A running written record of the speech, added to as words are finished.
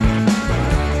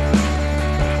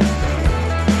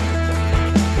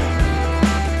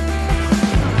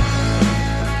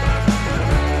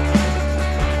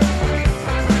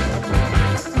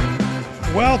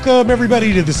Welcome,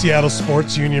 everybody, to the Seattle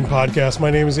Sports Union Podcast.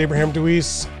 My name is Abraham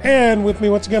DeWeese, and with me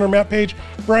once again are Matt Paige,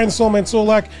 Brian Soulman,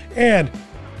 Solack, and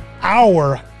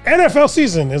our NFL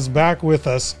season is back with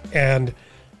us. And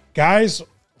guys,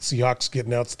 Seahawks get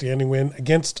an outstanding win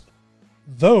against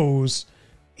those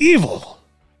evil,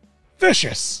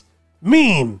 vicious,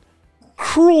 mean,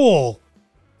 cruel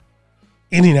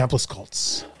Indianapolis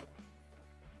Colts.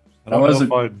 I don't know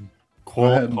if I'd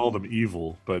call them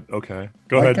evil, but okay.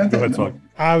 Go ahead, Solack.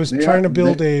 I was trying to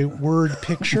build a word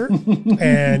picture,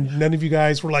 and none of you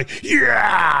guys were like,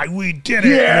 yeah, we did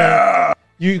it. Yeah!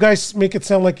 You guys make it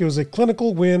sound like it was a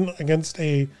clinical win against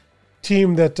a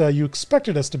team that you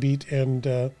expected us to beat. And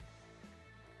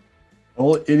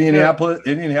well,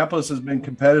 Indianapolis has been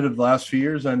competitive the last few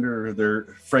years under their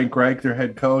Frank Reich, their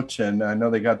head coach, and I know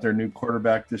they got their new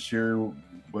quarterback this year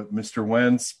with Mr.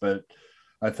 Wentz, but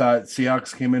I thought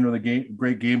Seahawks came in with a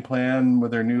great game plan with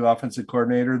their new offensive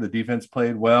coordinator. The defense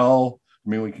played well. I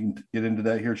mean, we can get into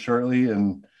that here shortly,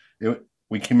 and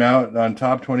we came out on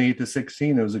top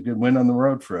 28-16. It was a good win on the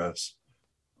road for us.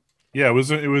 Yeah, it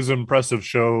was an impressive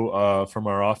show from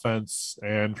our offense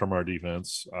and from our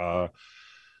defense.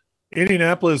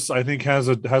 Indianapolis, I think, has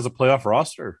a playoff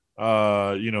roster.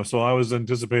 So I was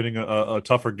anticipating a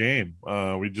tougher game.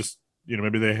 We just,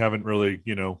 maybe they haven't really,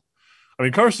 I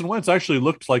mean, Carson Wentz actually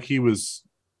looked like he was,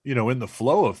 in the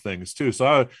flow of things too. So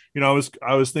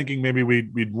I was thinking maybe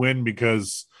we'd win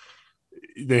because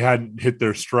they hadn't hit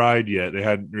their stride yet. They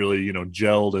hadn't really,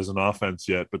 gelled as an offense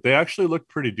yet, but they actually looked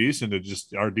pretty decent. It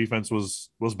just, our defense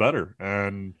was better,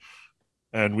 and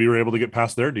we were able to get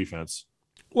past their defense.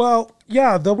 Well,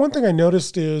 yeah, the one thing I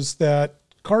noticed is that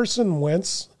Carson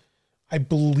Wentz, I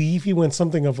believe he went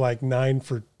something of like 9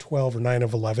 for 12 or 9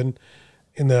 of 11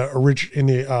 in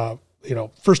the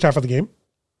first half of the game.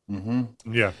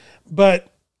 Mm-hmm. Yeah.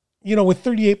 But, with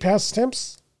 38 pass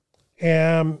attempts,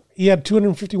 he had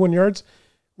 251 yards.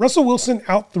 Russell Wilson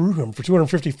outthrew him for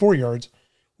 254 yards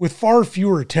with far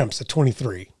fewer attempts at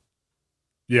 23.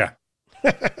 Yeah.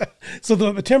 So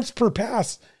the attempts per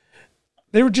pass,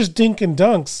 they were just dink and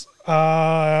dunks.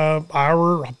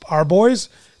 Our boys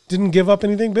didn't give up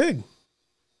anything big.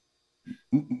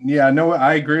 Yeah, no,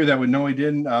 I agree with that. No, we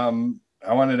didn't.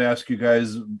 I wanted to ask you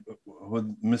guys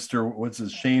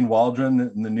with Shane Waldron,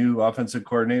 the new offensive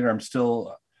coordinator.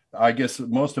 I guess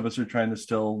most of us are trying to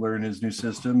still learn his new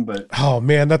system, but oh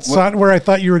man, that's not where I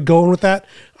thought you were going with that.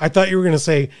 I thought you were going to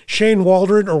say Shane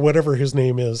Waldron or whatever his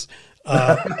name is.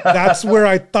 That's where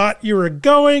I thought you were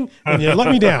going, and you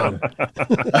let me down.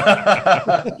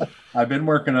 I've been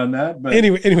working on that, but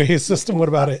anyway, his system. What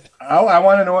about it? I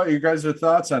want to know what you guys'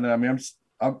 thoughts on it. I mean,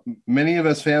 many of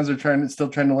us fans are still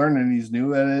trying to learn, and he's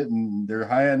new at it, and they're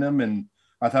high on him. And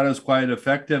I thought it was quite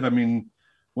effective. I mean,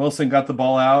 Wilson got the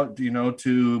ball out,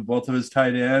 to both of his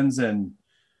tight ends, and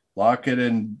Lockett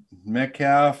and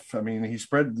Metcalf. I mean, he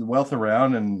spread the wealth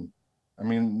around, and I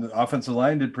mean, the offensive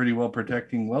line did pretty well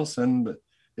protecting Wilson. But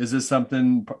is this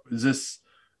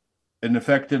an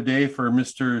effective day for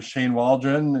Mr. Shane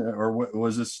Waldron, or what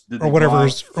was this?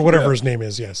 Whatever his name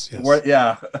is. Yes. What?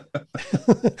 Yeah.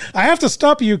 I have to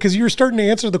stop you because you're starting to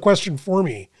answer the question for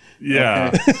me.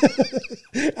 Yeah.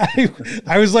 Okay.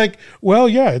 I was like, well,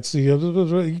 yeah,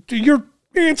 you're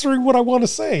answering what I want to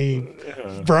say,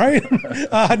 Brian.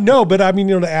 No, but I mean,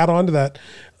 to add on to that,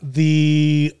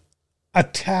 the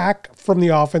attack from the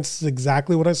offense is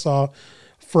exactly what I saw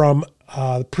from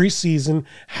the preseason.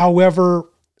 However,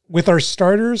 with our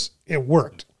starters, it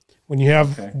worked. When you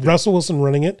have Russell Wilson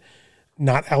running it,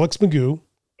 not Alex Magoo,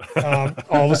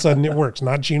 all of a sudden it works,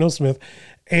 not Geno Smith.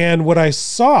 And what I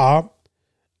saw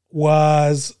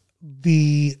was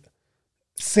the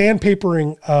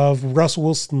sandpapering of Russell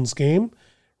Wilson's game.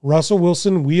 Russell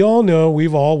Wilson, we all know,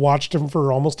 we've all watched him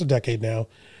for almost a decade now,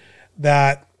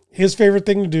 that his favorite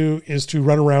thing to do is to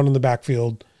run around in the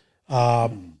backfield,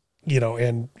 and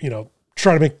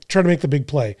try to make the big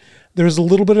play. There's a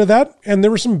little bit of that, and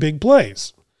there were some big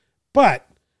plays, but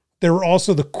there were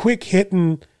also the quick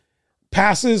hitting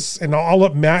passes, and I'll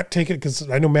let Matt take it because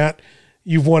I know, Matt,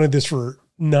 you've wanted this for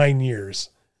 9 years.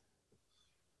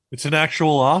 It's an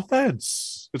actual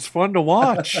offense. It's fun to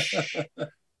watch.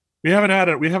 We haven't had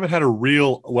a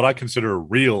real, what I consider a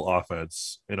real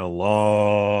offense in a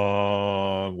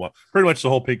long while. Pretty much the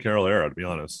whole Pete Carroll era, to be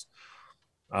honest.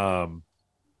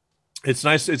 It's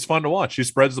nice. It's fun to watch. He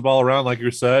spreads the ball around, like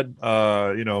you said.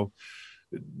 We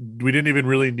didn't even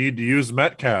really need to use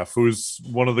Metcalf, who's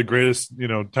one of the greatest,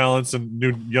 talents and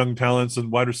new young talents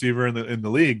and wide receiver in the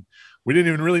league. We didn't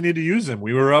even really need to use him.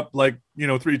 We were up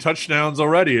 3 touchdowns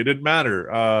already. It didn't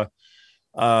matter.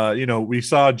 We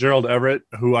saw Gerald Everett,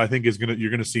 who I think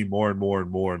you're gonna see more and more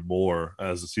and more and more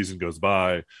as the season goes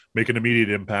by, make an immediate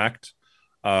impact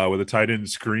with a tight end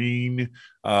screen.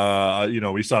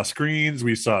 We saw screens,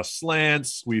 we saw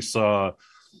slants, we saw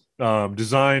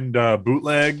designed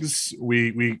bootlegs.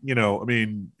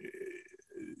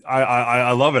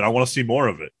 I love it. I want to see more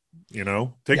of it.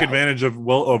 Take advantage of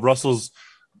Russell's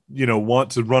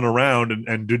want to run around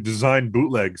and do design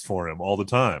bootlegs for him all the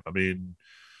time. I mean,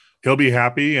 he'll be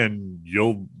happy and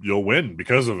you'll win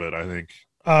because of it, I think.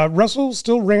 Russell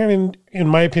still in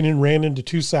my opinion, ran into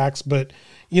 2 sacks, but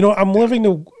I'm willing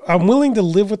to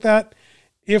live with that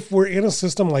if we're in a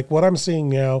system like what I'm seeing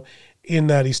now, in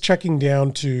that he's checking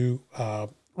down to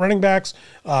running backs,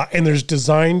 and there's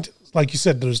designed, like you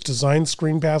said, there's designed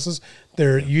screen passes.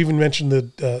 There, you even mentioned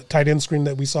the tight end screen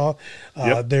that we saw.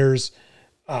 There's,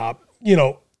 on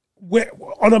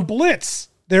a blitz,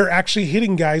 they're actually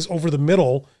hitting guys over the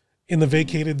middle in the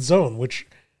vacated zone, which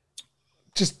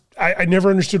just I never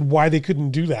understood why they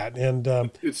couldn't do that.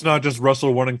 And it's not just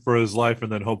Russell running for his life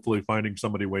and then hopefully finding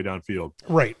somebody way downfield.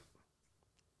 Right.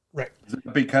 Is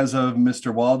it because of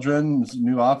Mr. Waldron's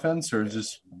new offense, or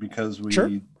just because we? Sure.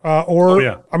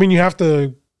 I mean, you have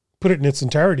to put it in its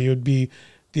entirety. It would be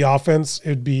the offense. It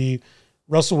would be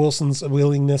Russell Wilson's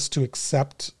willingness to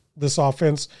accept this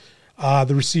offense.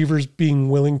 The receivers being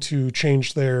willing to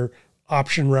change their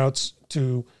option routes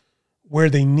to where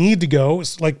they need to go.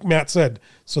 It's like Matt said,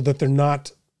 so that they're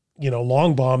not,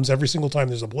 long bombs every single time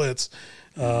there's a blitz.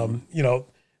 If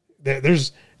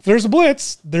there's a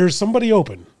blitz, there's somebody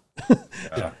open.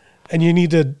 And you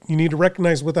need to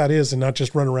recognize what that is and not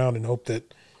just run around and hope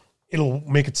that it'll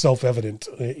make itself evident,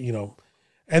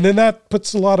 and then that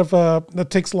puts that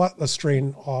takes a lot of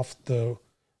strain off the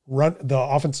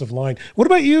offensive line. What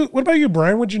about you,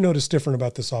 Brian? What'd you notice different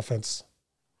about this offense?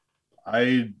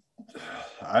 I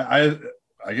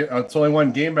get, it's only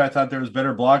one game, but I thought there was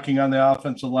better blocking on the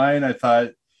offensive line. I thought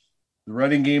the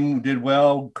running game did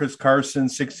well. Chris Carson,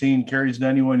 16 carries,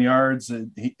 91 yards.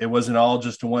 It wasn't all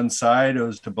just to one side. It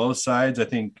was to both sides. I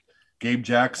think Gabe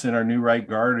Jackson, our new right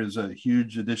guard, is a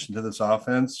huge addition to this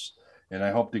offense, and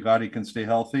I hope to God he can stay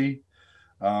healthy.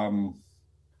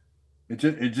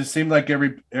 It just seemed like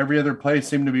every other play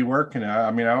seemed to be working.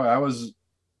 I was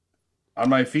on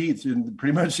my feet in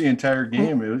pretty much the entire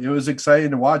game. It was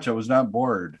exciting to watch. I was not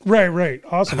bored. Right.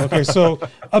 Awesome. Okay. So,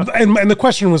 and the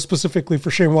question was specifically for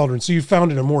Shane Waldron. So you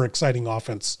found it a more exciting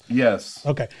offense. Yes.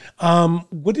 Okay.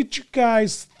 What did you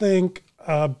guys think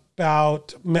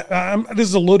about, this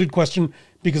is a loaded question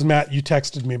because Matt, you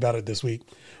texted me about it this week.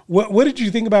 What did you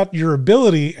think about your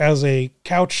ability as a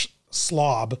couch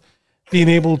slob being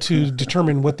able to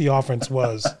determine what the offense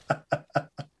was?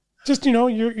 Just, you're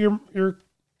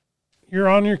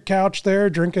on your couch there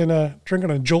drinking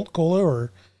a Jolt Cola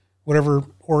or whatever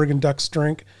Oregon Ducks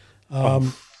drink.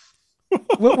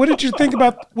 What did you think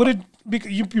about?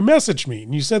 You messaged me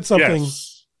and you said something?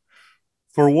 Yes.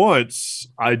 For once,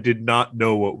 I did not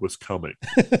know what was coming,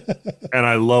 and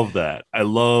I love that. I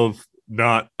love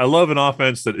an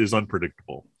offense that is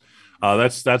unpredictable.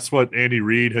 That's what Andy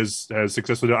Reid has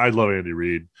successfully done. I love Andy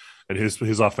Reid and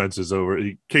his offense is over.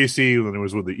 KC, when it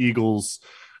was with the Eagles.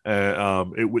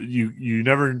 You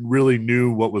never really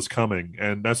knew what was coming,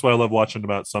 and that's why I love watching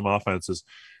about some offenses.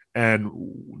 And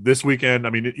this weekend, I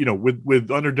mean, with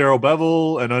under Darrell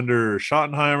Bevel and under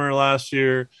Schottenheimer last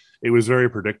year, it was very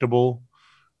predictable.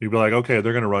 You'd be like, okay,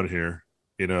 they're going to run here,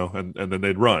 and then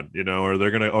they'd run, or they're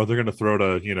going to throw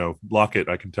to Lockett.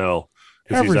 I can tell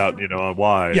because he's out, on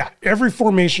wide. Yeah, every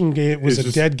formation game was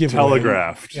a dead giveaway.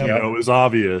 Telegraphed, it was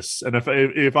obvious. And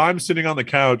if I'm sitting on the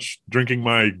couch drinking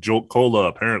my Jolt Cola,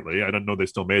 apparently, I didn't know they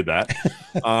still made that.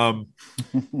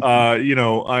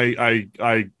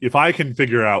 If I can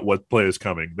figure out what play is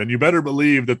coming, then you better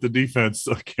believe that the defense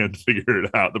can figure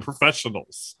it out. The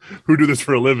professionals who do this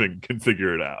for a living can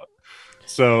figure it out.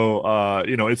 So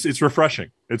it's refreshing.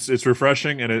 It's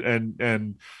refreshing,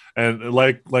 and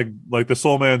like the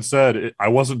Soulman said, I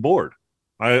wasn't bored.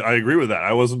 I agree with that.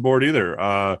 I wasn't bored either.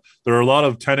 There are a lot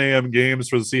of 10 a.m. games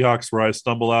for the Seahawks where I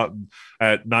stumble out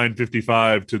at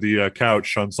 9:55 to the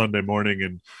couch on Sunday morning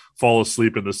and fall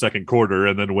asleep in the second quarter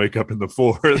and then wake up in the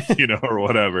fourth, or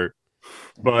whatever.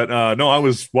 But no, I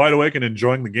was wide awake and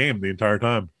enjoying the game the entire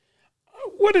time.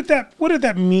 What did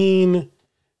that mean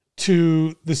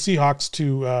to the Seahawks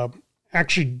to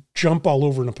actually jump all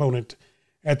over an opponent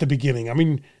at the beginning? I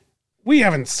mean, we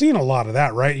haven't seen a lot of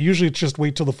that, right? Usually it's just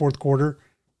wait till the fourth quarter,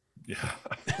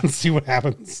 and see what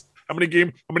happens. How many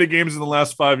games in the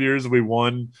last 5 years have we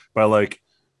won by like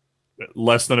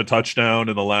less than a touchdown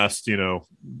in the last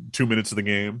 2 minutes of the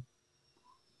game?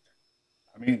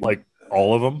 I mean, like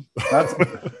All of them?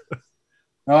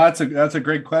 That's a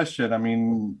great question. I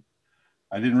mean,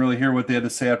 I didn't really hear what they had to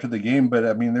say after the game, but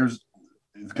I mean,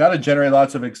 it's got to generate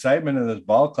lots of excitement in this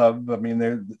ball club. I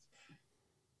mean,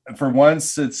 for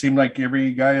once, it seemed like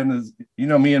every guy in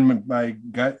the, me and my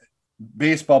guy,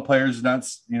 baseball players, not,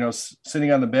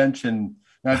 sitting on the bench and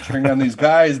not cheering on these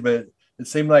guys, but it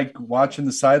seemed like watching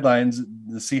the sidelines,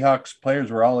 the Seahawks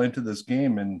players were all into this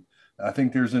game. And I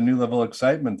think there's a new level of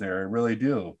excitement there. I really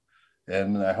do.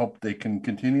 And I hope they can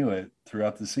continue it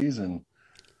throughout the season.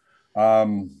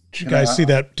 Did you guys see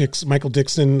that Michael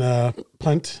Dixon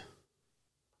punt?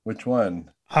 Which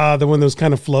one? The one that was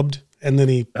kind of flubbed, and then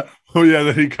he. Oh yeah,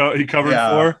 that he covered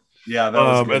for. Yeah, that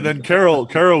was good. And then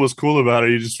Carroll was cool about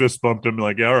it. He just fist bumped him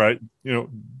like, yeah, all right, you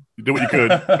did what you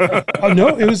could. Oh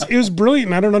no, it was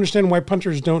brilliant. I don't understand why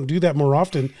punters don't do that more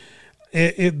often.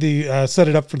 Set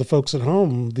it up for the folks at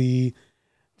home. The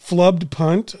flubbed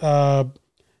punt.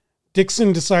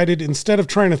 Dixon decided, instead of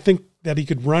trying to think that he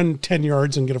could run 10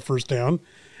 yards and get a first down,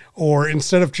 or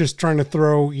instead of just trying to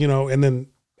throw, and then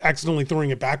accidentally throwing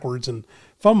it backwards and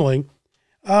fumbling,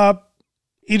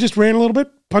 he just ran a little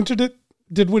bit, punted it,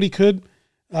 did what he could,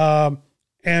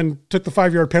 and took the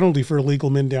 5-yard penalty for illegal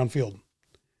men downfield.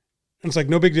 And it's like,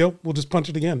 no big deal. We'll just punt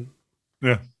it again.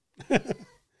 Yeah.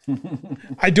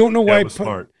 I don't know why.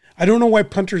 Smart. I don't know why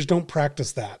punters don't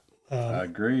practice that.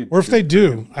 Agreed. Or if they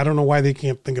do, I don't know why they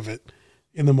can't think of it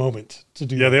in the moment to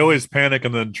do. Yeah, they always panic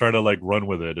and then try to run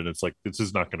with it, and it's like, this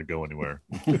is not going to go anywhere.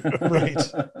 Right.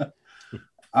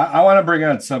 I want to bring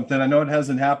out something. I know it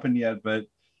hasn't happened yet, but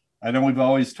I know we've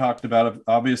always talked about it.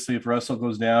 Obviously, if Russell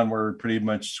goes down, we're pretty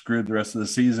much screwed the rest of the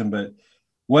season. But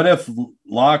what if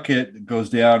Lockett goes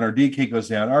down or DK goes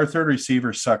down? Our third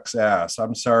receiver sucks ass.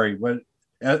 I'm sorry.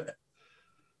 That's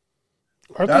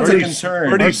a concern.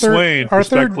 Freddie Swain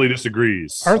respectfully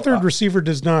disagrees. Our third receiver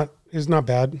is not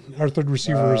bad. Our third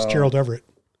receiver is Gerald Everett.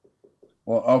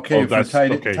 Well, okay.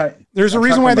 There's a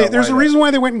reason why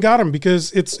they went and got him,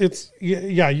 because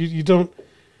you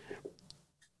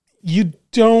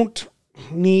don't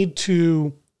need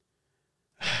to.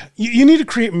 You need to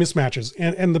create mismatches,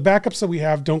 and the backups that we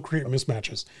have don't create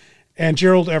mismatches. And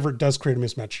Gerald Everett does create a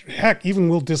mismatch. Heck, even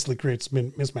Will Dissly creates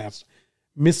mismatches.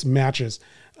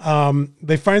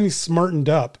 They finally smartened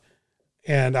up,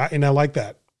 and I like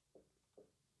that.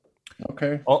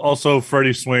 Okay. Also,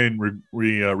 Freddie Swain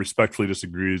respectfully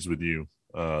disagrees with you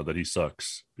that he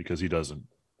sucks, because he doesn't.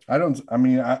 I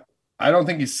don't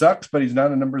think he sucks, but he's not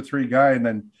a number 3 guy. And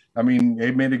then,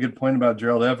 Abe made a good point about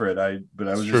Gerald Everett.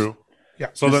 True. Yeah.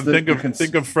 So then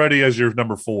think of Freddie as your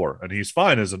number 4, and he's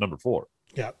fine as a number 4.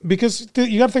 Yeah, because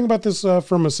you got to think about this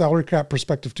from a salary cap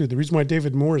perspective too. The reason why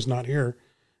David Moore is not here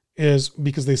is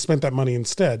because they spent that money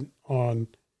instead on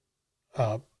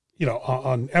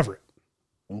Everett.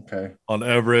 Okay. On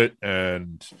Everett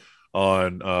and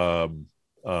on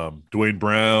Dwayne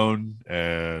Brown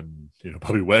and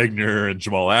Bobby Wagner and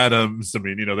Jamal Adams.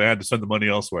 They had to spend the money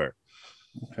elsewhere.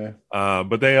 Okay.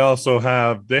 But they also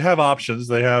have options.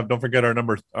 Don't forget our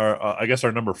number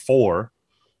 4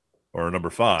 or number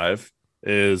 5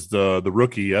 is the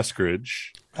rookie Eskridge.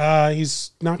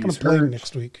 He's not going to play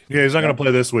next week. Yeah, he's not going to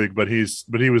play this week, but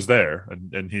he was there,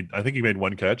 and I think he made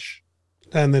 1 catch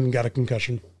and then got a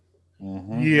concussion.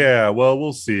 Mm-hmm. Yeah, well,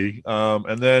 we'll see.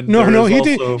 And then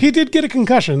he did get a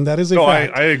concussion. That is a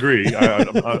fact. I agree.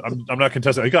 I'm not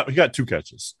contesting. He got 2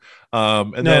 catches.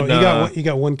 He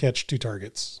got 1 catch, 2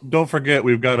 targets. Don't forget,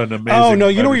 we've got an amazing. Oh no,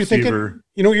 you know what receiver. you're thinking.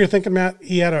 You know what you're thinking, Matt.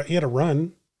 He had a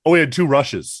run. Oh, he had 2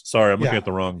 rushes. Sorry, I'm looking at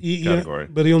the wrong category.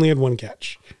 But he only had 1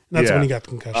 catch. That's when he got the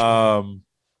concussion.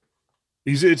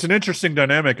 It's an interesting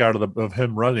dynamic of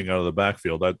him running out of the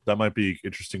backfield. That might be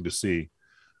interesting to see.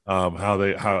 How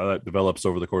that develops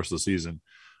over the course of the season.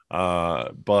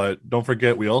 But don't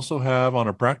forget, we also have on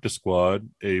our practice squad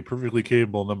a perfectly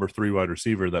capable number 3 wide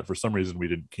receiver that for some reason we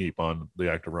didn't keep on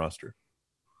the active roster.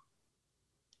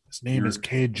 His name is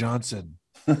Cade Johnson.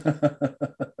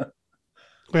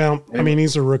 Well,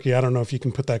 he's a rookie. I don't know if you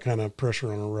can put that kind of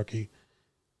pressure on a rookie,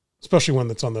 especially one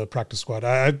that's on the practice squad.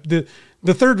 The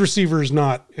third receiver is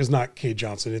not Cade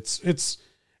Johnson. It's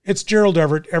Gerald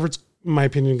Everett. Everett's, in my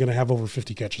opinion, going to have over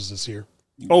 50 catches this year.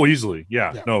 Oh, easily.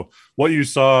 Yeah. No, what you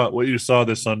saw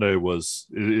this Sunday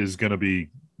is going to be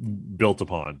built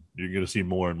upon. You're going to see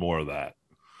more and more of that.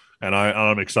 And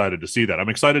I'm excited to see that. I'm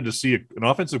excited to see an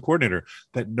offensive coordinator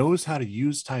that knows how to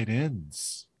use tight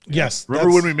ends. Yes.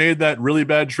 Remember when we made that really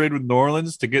bad trade with New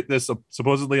Orleans to get this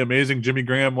supposedly amazing Jimmy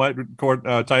Graham white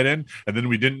tight end, and then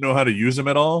we didn't know how to use him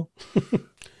at all?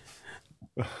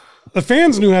 The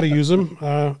fans knew how to use him.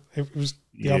 It was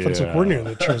the offensive coordinator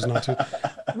that chose not to.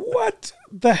 What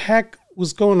the heck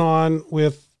was going on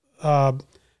with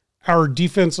our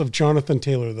defense of Jonathan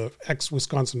Taylor, the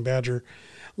ex-Wisconsin Badger.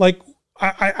 Like,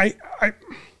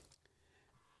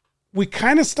 we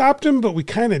kind of stopped him, but we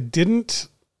kind of didn't.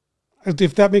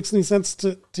 If that makes any sense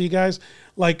to you guys.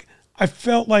 Like, I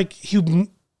felt like he'd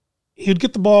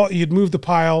get the ball, he'd move the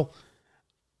pile.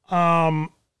 Or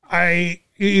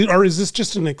is this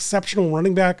just an exceptional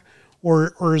running back,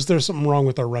 or is there something wrong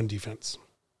with our run defense?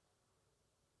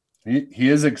 He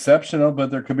is exceptional,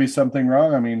 but there could be something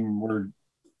wrong. I mean,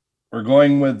 we're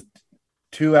going with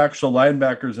two actual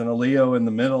linebackers and a Leo in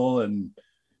the middle, and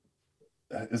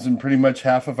isn't pretty much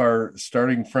half of our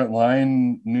starting front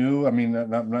line new. I mean,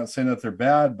 I'm not saying that they're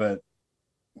bad, but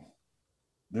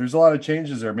there's a lot of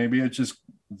changes there. Maybe it's just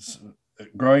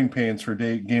growing pains for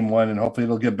game one, and hopefully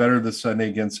it'll get better this Sunday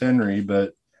against Henry.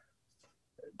 But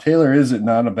Taylor isn't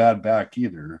not a bad back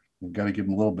either. You've got to give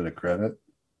him a little bit of credit.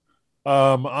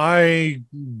 I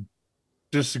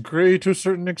disagree to a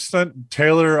certain extent.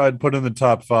 Taylor, I'd put in the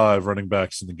top 5 running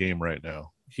backs in the game right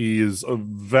now. He is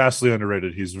vastly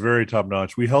underrated. He's very top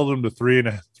notch. We held him to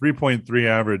 3.3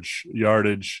 average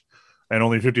yardage and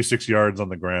only 56 yards on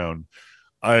the ground.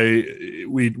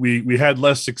 We had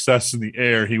less success in the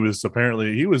air. He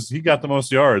got the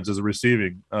most yards as a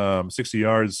receiving, 60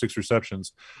 yards, 6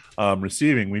 receptions,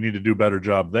 receiving. We need to do a better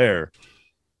job there.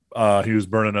 He was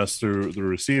burning us through the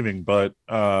receiving, but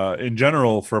in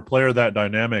general, for a player that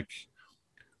dynamic,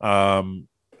 I'm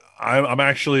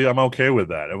okay with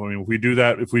that. I mean,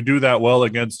 if we do that well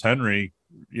against Henry,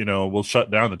 we'll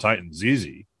shut down the Titans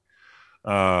easy.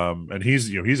 And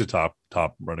he's a top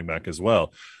running back as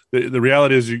well. The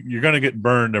reality is you're going to get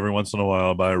burned every once in a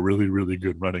while by a really, really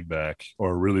good running back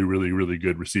or a really, really, really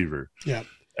good receiver. Yeah.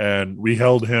 And we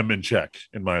held him in check,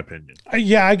 in my opinion.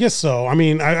 Yeah, I guess so. I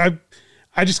mean, I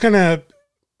just kind of,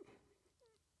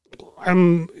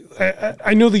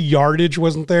 I know the yardage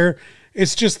wasn't there.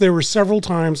 It's just there were several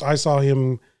times I saw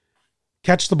him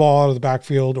catch the ball out of the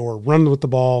backfield or run with the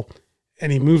ball,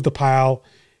 and he moved the pile.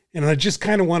 And I just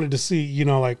kind of wanted to see,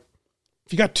 like,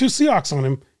 if you got 2 Seahawks on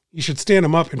him, you should stand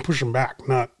him up and push him back,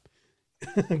 not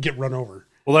get run over.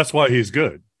 Well, that's why he's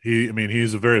good.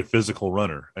 He's a very physical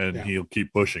runner, and he'll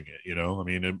keep pushing it. I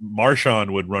mean,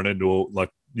 Marshawn would run into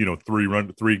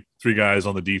three guys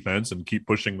on the defense and keep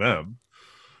pushing them.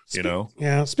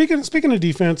 Yeah. Speaking of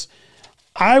defense,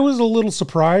 I was a little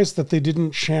surprised that they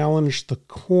didn't challenge the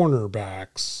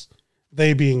cornerbacks,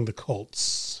 they being the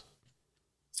Colts.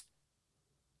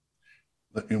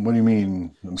 What do you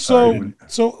mean? So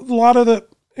a lot of the,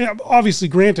 obviously,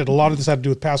 granted, a lot of this had to do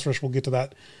with pass rush. We'll get to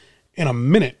that in a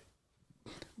minute.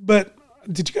 But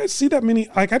did you guys see that many?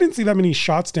 Like, I didn't see that many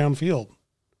shots downfield.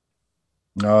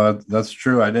 No, that's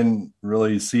true. I didn't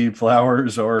really see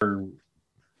Flowers or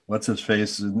what's his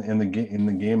face in the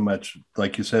game much,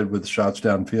 like you said, with shots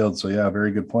downfield. So yeah,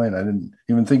 very good point. I didn't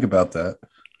even think about that.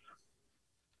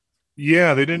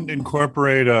 Yeah, they didn't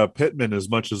incorporate Pittman as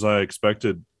much as I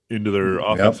expected into their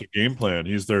offensive game plan.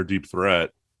 He's their deep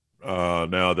threat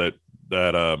now that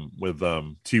with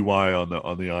TY on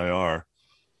the IR.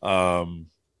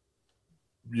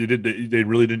 They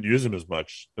really didn't use him as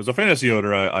much. As a fantasy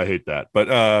owner, I hate that.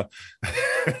 But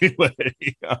anyway,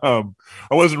 I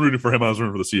wasn't rooting for him. I was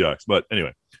rooting for the Seahawks. But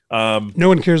anyway, no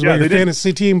one cares about your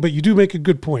fantasy team, but you do make a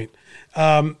good point.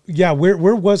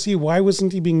 Where was he? Why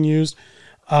wasn't he being used?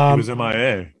 He was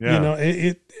MIA.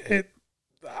 Yeah,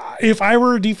 if I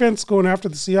were a defense going after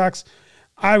the Seahawks,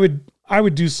 I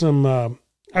would do some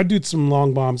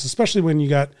long bombs, especially when you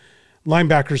got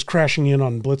linebackers crashing in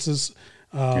on blitzes.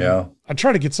 I'd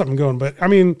try to get something going, but I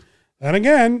mean, then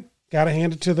again, got to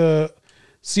hand it to the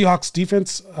Seahawks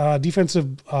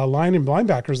defensive line and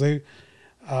linebackers. They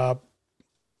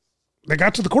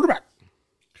got to the quarterback.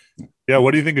 Yeah.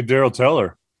 What do you think of Darrell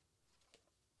Taylor?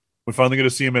 We're finally going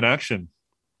to see him in action.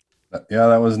 Yeah,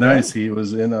 that was nice. He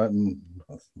was in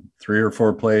 3 or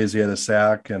 4 plays. He had a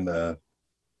sack and I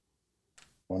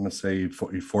want to say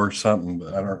he forced something,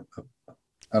 but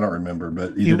I don't remember,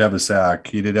 but he did have a sack.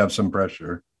 He did have some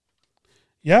pressure.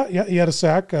 Yeah, he had a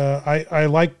sack. I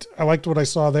liked what I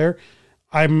saw there.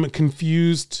 I'm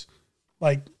confused.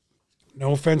 Like,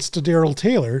 no offense to Darrell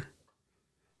Taylor,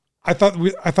 I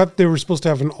thought they were supposed to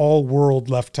have an all-world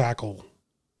left tackle.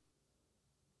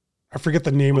 I forget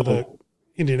the name of the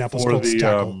Indianapolis Colts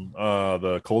tackle.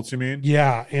 The Colts, you mean?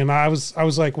 Yeah, and I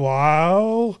was like,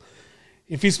 wow.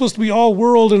 If he's supposed to be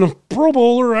all-world and a Pro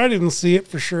Bowler, I didn't see it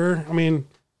for sure. I mean,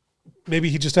 maybe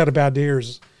he just had a bad day or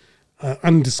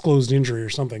undisclosed injury or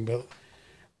something. But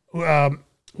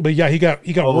yeah, he got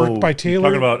worked by Taylor.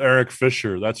 Talking about Eric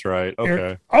Fisher, that's right.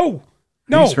 Okay.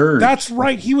 No, that's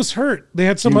right. He was hurt. They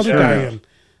had some other guy in.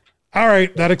 All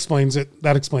right, that explains it.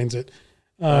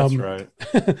 That's right.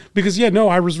 Because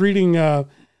I was reading the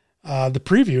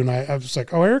preview and I was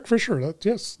like, oh, Eric Fisher. That He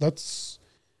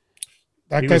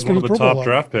guy's was one been of the top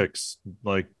draft picks,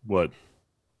 like what,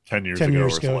 10 years ago or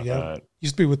something like that.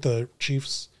 Used to be with the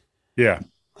Chiefs. Yeah.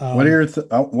 What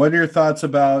are your thoughts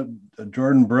about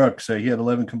Jordan Brooks? He had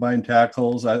 11 combined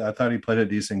tackles. I thought he played a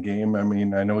decent game. I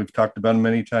mean, I know we've talked about him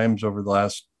many times over the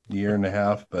last year and a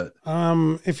half, but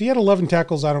if he had 11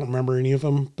 tackles, I don't remember any of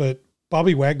them. But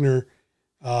Bobby Wagner,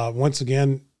 once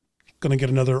again, going to get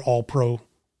another All-Pro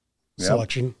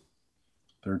selection.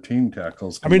 13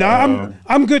 tackles. I mean,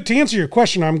 I'm good to answer your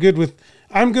question. I'm good with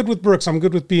Brooks. I'm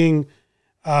good with being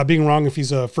wrong if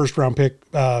he's a first round pick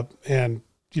and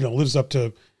lives up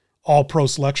to All-Pro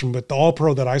selection. But the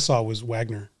All-Pro that I saw was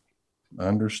Wagner.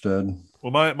 Understood.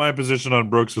 Well, my position on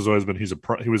Brooks has always been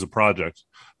he was a project.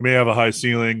 He may have a high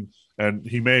ceiling, and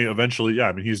he may eventually.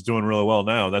 I mean, he's doing really well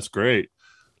now. That's great,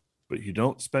 but you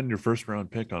don't spend your first round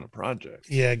pick on a project.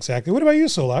 Yeah, exactly. What about you,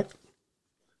 Solack?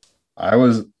 I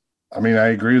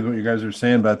agree with what you guys are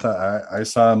saying, but I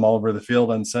saw him all over the field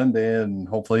on Sunday, and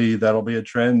hopefully that'll be a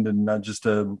trend and not just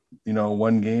a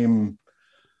one game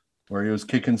where he was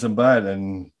kicking some butt.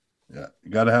 And you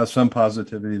got to have some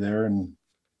positivity there, and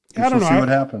I don't know. See what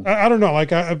happens. I don't know.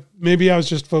 Like maybe I was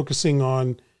just focusing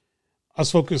on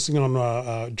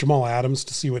Jamal Adams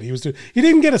to see what he was doing. He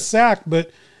didn't get a sack,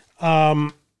 but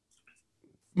my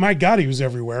God, he was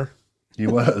everywhere. He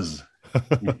was.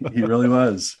 He really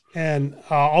was. And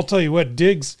I'll tell you what,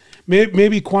 Diggs,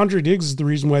 maybe Quandre Diggs is the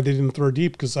reason why they didn't throw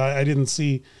deep, because I didn't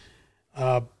see,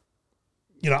 I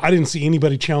didn't see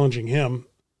anybody challenging him.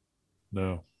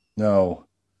 No.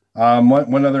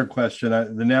 One other question.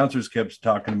 The announcers kept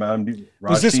talking about him.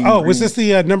 Was this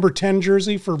the number 10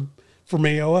 jersey for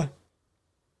Mayoa?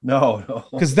 No.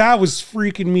 Because that was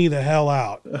freaking me the hell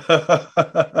out.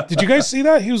 Did you guys see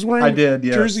that? He was wearing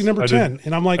jersey number 10.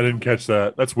 And I'm like, I didn't catch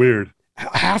that. That's weird.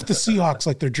 Half the Seahawks,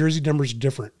 like their jersey numbers are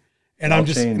different. And I'm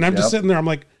just sitting there. I'm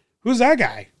like, who's that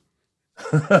guy?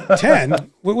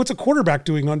 10. What's a quarterback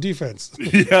doing on defense?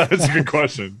 Yeah, that's a good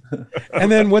question.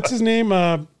 And then what's his name?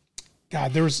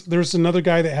 There's another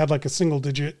guy that had like a single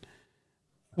digit.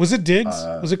 Was it Diggs?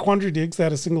 Was it Quandre Diggs that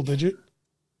had a single digit?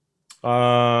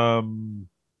 The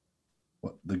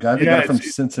guy that got from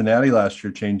Cincinnati last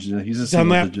year changed it. He's a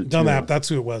single digit. Dunlap, that's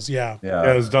who it was. Yeah,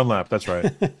 it was Dunlap. That's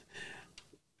right.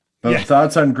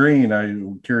 Thoughts on Green?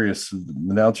 I'm curious. The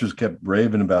announcers kept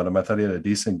raving about him. I thought he had a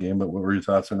decent game, but what were your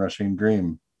thoughts on Rasheem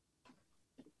Green?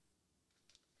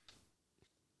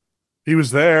 He was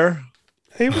there.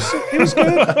 He was good. He was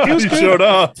good. Showed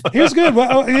up. He was good.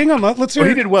 Well, hang on. Let's hear.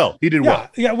 He did well.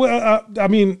 Yeah. Well,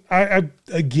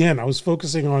 I was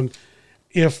focusing on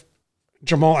if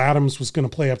Jamal Adams was going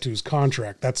to play up to his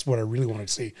contract. That's what I really wanted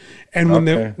to see. And when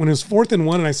it was 4th and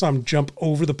 1, and I saw him jump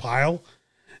over the pile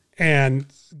and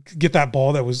get that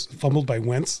ball that was fumbled by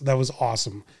Wentz, that was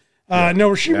awesome.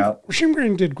 Rasheem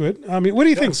Green did good. I mean, what do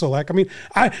you think, Solack? I mean,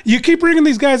 you keep bringing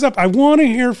these guys up. I want to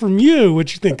hear from you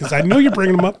what you think, because I know you're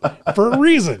bringing them up for a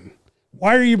reason.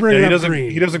 Why are you bringing up Green?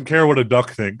 He doesn't care what a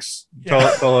duck thinks.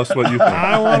 Tell us what you think.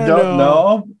 I don't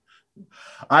know.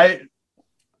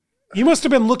 You must have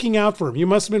been looking out for him. You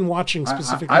must have been watching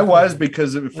specifically. I was,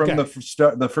 because from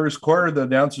the first quarter, the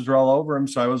announcers were all over him.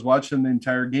 So I was watching the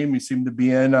entire game. He seemed to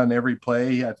be in on every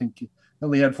play. I think he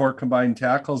only had 4 combined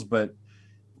tackles, but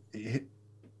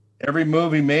every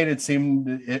move he made, it seemed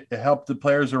it helped the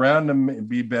players around him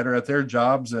be better at their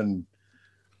jobs. And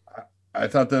I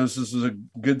thought this was a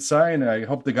good sign. I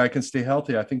hope the guy can stay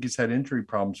healthy. I think he's had injury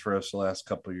problems for us the last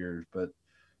couple of years, but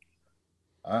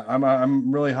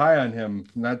I'm really high on him,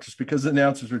 not just because the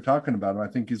announcers are talking about him. I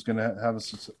think he's going to have a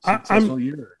successful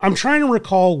year. I'm trying to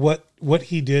recall what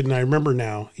he did, and I remember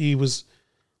now. He was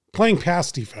playing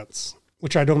pass defense,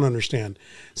 which I don't understand.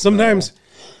 Sometimes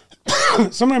the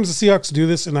Seahawks do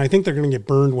this, and I think they're going to get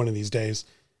burned one of these days.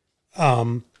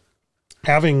 Having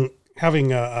a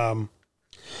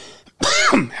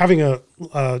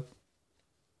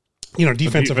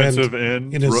defensive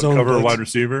end in his zone cover blitz. Wide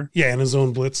receiver. Yeah, in his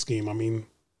own blitz scheme. I mean,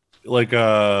 like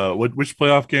which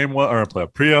playoff game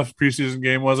preseason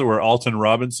game was it where Alton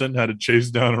Robinson had to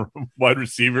chase down a wide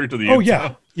receiver to the end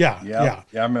zone? Yeah,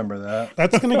 I remember that.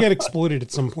 That's going to get exploited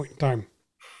at some point in time.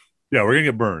 Yeah, we're going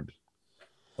to get burned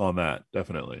on that,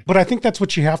 definitely. But I think that's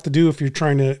what you have to do if you're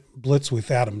trying to blitz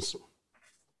with Adams.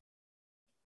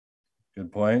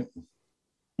 Good point.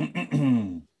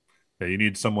 Yeah, you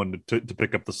need someone to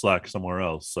pick up the slack somewhere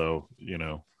else. So,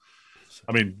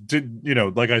 I mean,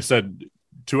 like I said,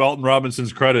 to Alton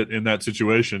Robinson's credit in that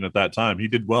situation at that time, he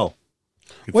did well,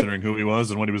 considering who he was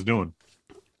and what he was doing.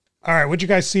 All right, what'd you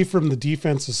guys see from the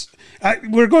defenses?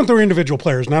 We're going through individual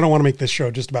players, and I don't want to make this show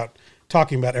just about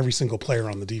talking about every single player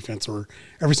on the defense or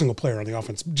every single player on the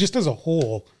offense. Just as a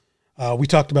whole, we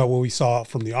talked about what we saw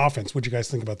from the offense. What'd you guys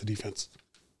think about the defense?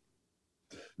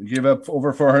 We gave up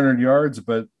over 400 yards,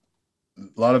 but a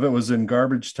lot of it was in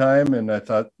garbage time, and I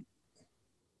thought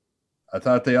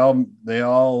they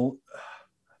all.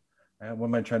 What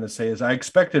am I trying to say? Is I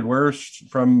expected worse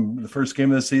from the first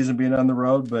game of the season being on the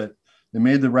road, but they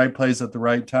made the right plays at the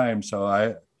right time. So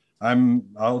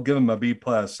I'll give them a B+.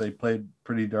 They played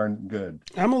pretty darn good.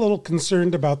 I'm a little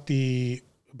concerned about the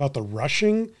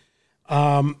rushing.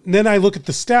 Then I look at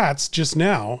the stats just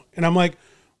now, and I'm like,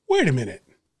 wait a minute.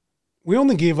 We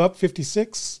only gave up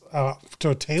 56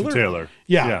 to Taylor? Taylor.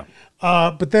 Yeah.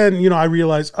 But then, I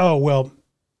realized,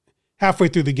 halfway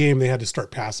through the game, they had to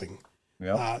start passing.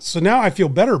 Yeah. So now I feel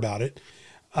better about it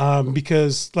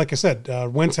because, like I said,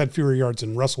 Wentz had fewer yards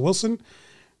than Russell Wilson.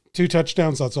 2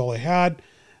 touchdowns, that's all they had.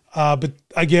 But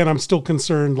again, I'm still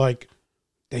concerned, like,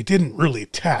 they didn't really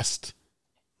test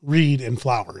Reed and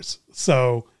Flowers.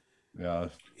 So yeah,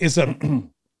 is a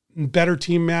better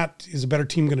team, Matt? Is a better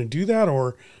team going to do that,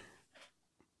 or –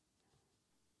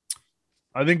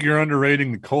 I think you're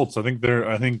underrating the Colts. I think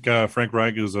Frank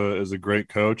Reich is a great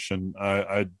coach, and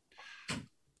I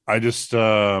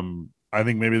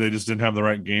think maybe they just didn't have the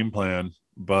right game plan.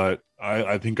 But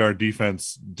I think our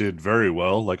defense did very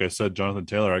well. Like I said, Jonathan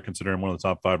Taylor, I consider him one of the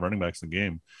top 5 running backs in the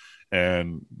game,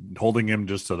 and holding him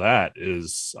just to that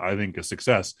is, I think, a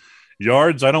success.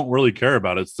 Yards, I don't really care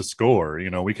about. It's the score.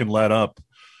 We can let up,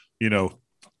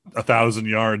 1,000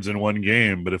 yards in one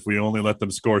game, but if we only let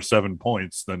them score 7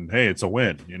 points, then hey, it's a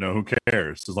win. Who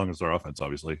cares? As long as our offense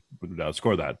obviously would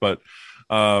outscore that. But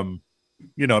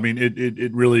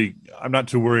it really, I'm not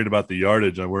too worried about the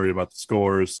yardage. I'm worried about the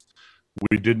scores.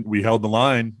 We held the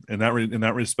line in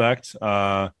that respect.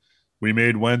 We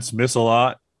made Wentz miss a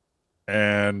lot,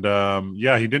 and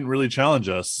he didn't really challenge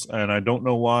us. And I don't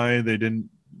know why they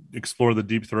didn't explore the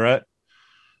deep threat.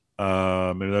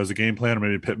 Maybe that was a game plan, or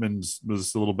maybe Pittman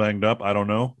was a little banged up. I don't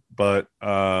know, but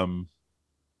I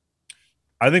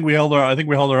think we held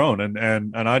our own,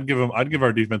 and I'd give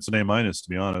our defense an A-, to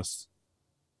be honest.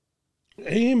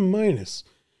 A-.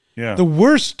 Yeah, the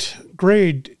worst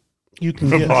grade you can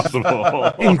get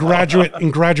possible in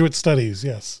graduate studies.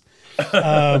 Yes.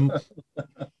 All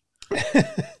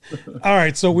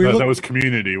right, so that was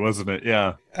Community, wasn't it?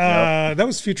 Yeah. That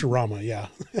was Futurama. Yeah.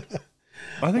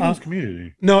 I think it was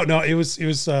Community. No, it was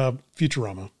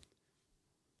Futurama.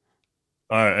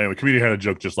 Anyway, Community had a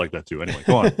joke just like that too. Anyway,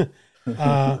 go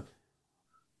on.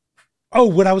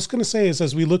 What I was going to say is,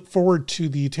 as we look forward to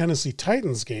the Tennessee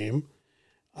Titans game,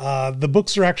 the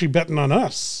books are actually betting on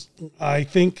us. I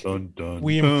think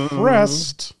we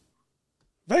impressed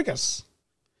Vegas.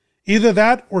 Either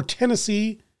that or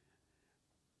Tennessee,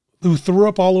 who threw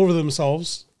up all over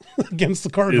themselves against the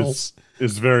Cardinals,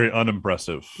 is very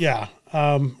unimpressive. Yeah.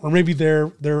 Or maybe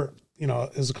they're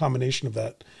is a combination of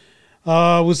that.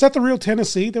 Was that the real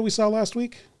Tennessee that we saw last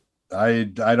week? I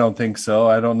don't think so.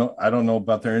 I don't know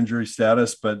about their injury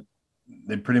status, but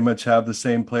they pretty much have the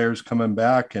same players coming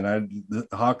back, and the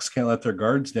Hawks can't let their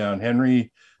guards down.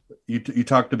 Henry, you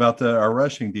talked about our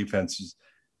rushing defenses.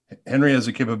 Henry has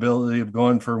a capability of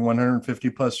going for 150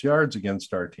 plus yards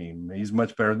against our team. He's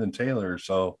much better than Taylor.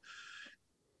 So,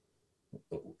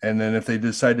 and then if they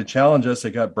decide to challenge us,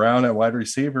 they got Brown at wide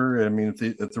receiver. I mean, at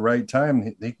the right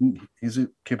time, he's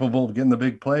capable of getting the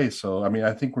big play. So, I mean,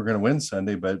 I think we're going to win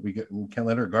Sunday, but we can't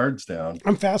let our guards down.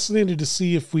 I'm fascinated to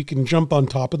see if we can jump on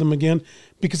top of them again,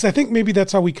 because I think maybe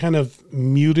that's how we kind of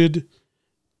muted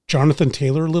Jonathan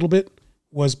Taylor a little bit,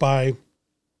 was by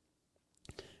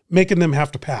making them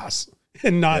have to pass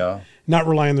and not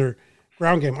rely on their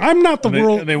ground game. I'm not the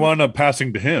world. And they wound up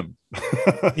passing to him.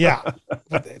 Yeah.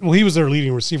 Well, he was their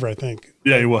leading receiver, I think.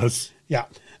 Yeah, he was. Yeah.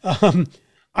 I'm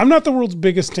not the world's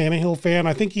biggest Tannehill fan.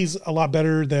 I think he's a lot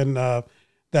better than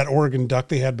that Oregon Duck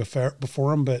they had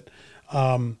before him. But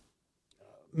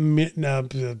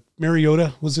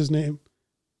Mariota was his name.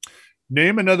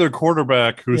 Name another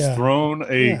quarterback who's thrown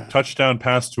a touchdown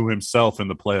pass to himself in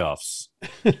the playoffs.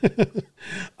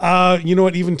 You know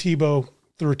what? Even Tebow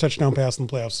threw a touchdown pass in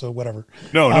the playoffs, so whatever.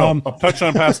 No, a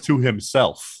touchdown pass to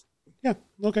himself. Yeah,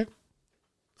 okay.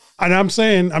 And I'm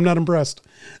saying I'm not impressed.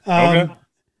 Okay.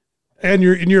 And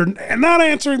you're not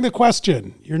answering the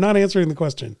question. You're not answering the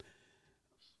question.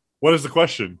 What is the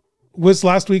question? Was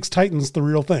last week's Titans the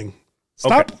real thing?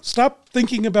 Stop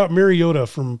thinking about Mariota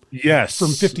from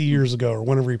 50 years ago or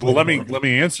whenever he played. Well, let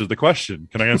me answer the question.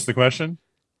 Can I answer the question?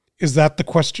 Is that the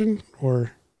question,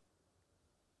 or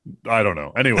I don't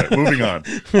know. Anyway, moving on.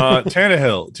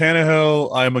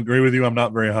 Tannehill, I agree with you. I'm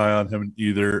not very high on him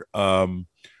either.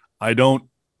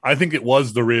 I think it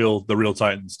was the real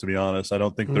Titans, to be honest. I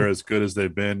don't think they're as good as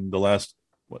they've been the last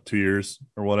 2 years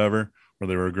or whatever, where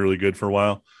they were really good for a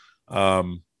while.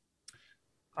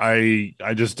 I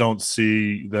just don't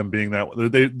see them being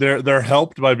that. They're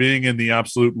helped by being in the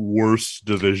absolute worst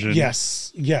division.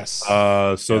 Yes.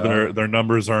 Their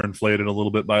numbers are inflated a little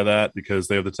bit by that because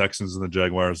they have the Texans and the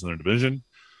Jaguars in their division,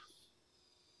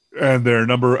 and their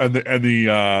number and the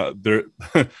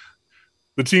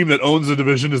team that owns the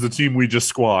division is the team we just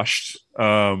squashed.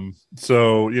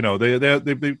 So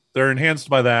they're enhanced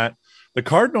by that. The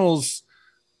Cardinals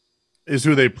is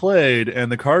who they played,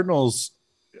 and the Cardinals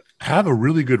have a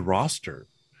really good roster.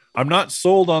 I'm not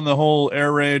sold on the whole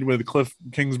air raid with Cliff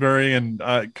Kingsbury and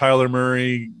Kyler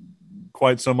Murray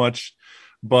quite so much,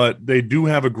 but they do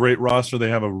have a great roster. They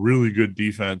have a really good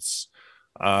defense.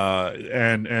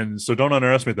 And so don't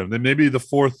underestimate them. They may be the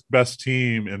fourth best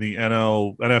team in the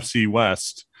NFC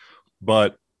West,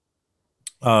 but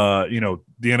the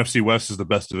NFC West is the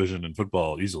best division in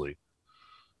football easily.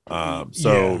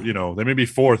 They may be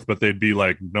fourth, but they'd be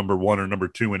like number one or number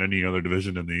two in any other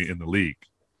division in the league.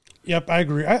 Yep, I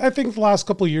agree. I think the last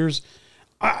couple of years,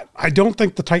 I don't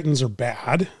think the Titans are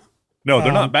bad. No,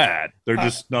 they're not bad. They're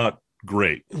just not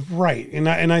great. Right, and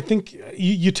I think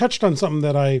you touched on something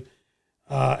that I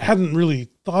hadn't really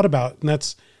thought about, and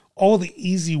that's all the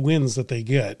easy wins that they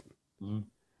get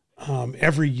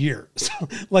every year. So,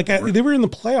 they were in the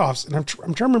playoffs, and I'm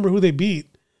trying to remember who they beat,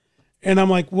 and I'm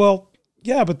like, well,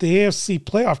 yeah, but the AFC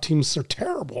playoff teams are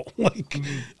terrible.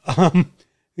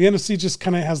 The NFC just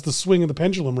kind of has the swing of the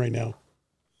pendulum right now.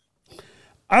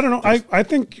 I don't know. I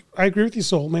think I agree with you,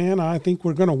 Soul Man. I think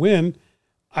we're going to win.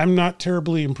 I'm not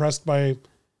terribly impressed by,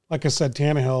 like I said,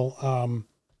 Tannehill.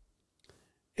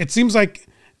 It seems like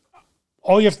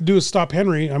all you have to do is stop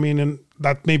Henry. I mean, and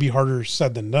that may be harder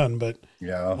said than done, but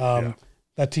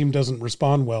that team doesn't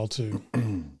respond well to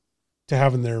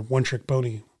having their one-trick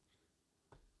pony.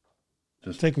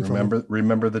 Just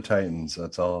remember the Titans.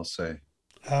 That's all I'll say.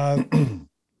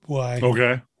 Why?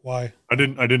 Okay. Why? I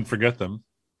didn't forget them.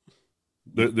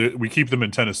 We keep them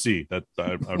in Tennessee. That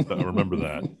I remember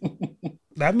that.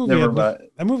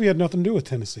 That movie had nothing to do with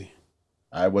Tennessee.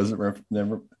 I wasn't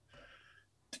never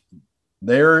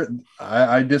there.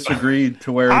 I disagreed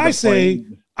to where I say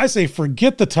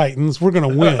forget the Titans. We're going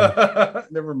to win.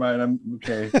 Never mind. I'm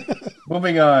okay.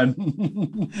 Moving on.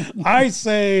 I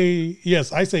say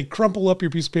crumple up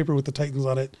your piece of paper with the Titans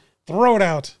on it. Throw it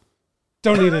out.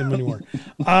 Don't need it anymore.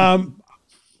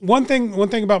 One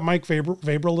thing about Mike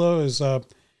Vrabel though is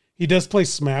he does play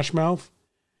Smash Mouth,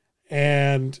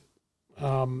 and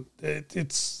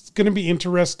it's going to be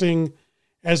interesting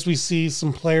as we see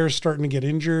some players starting to get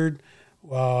injured.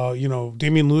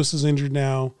 Damian Lewis is injured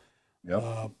now.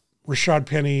 Yep. Rashad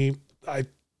Penny, I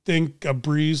think a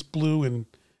breeze blew and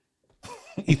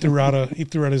he threw out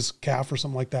his calf or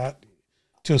something like that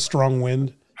to a strong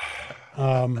wind.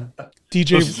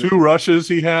 Those 2 rushes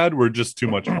he had were just too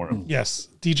much for him. Yes.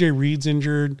 DJ Reed's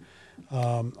injured.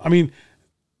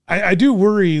 I do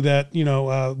worry that,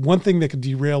 one thing that could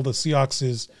derail the Seahawks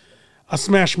is a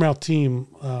smash mouth team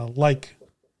like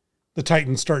the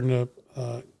Titans starting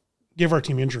to give our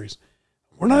team injuries.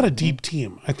 We're not a deep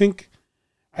team. I think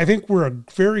we're a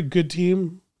very good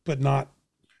team, but not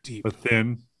deep. But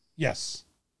thin. Yes.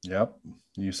 Yep.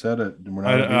 You said it.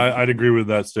 I'd agree with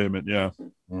that statement. Yeah.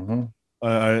 Mm-hmm.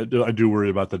 I do worry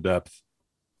about the depth,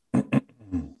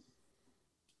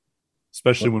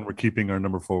 especially when we're keeping our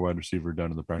number 4 wide receiver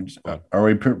down in the practice squad. Are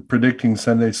we predicting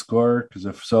Sunday score? Because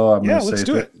if so, I'm going to say let's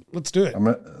do it. Let's do it. I'm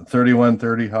at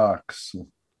 31-30 Hawks.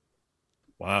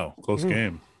 Wow, close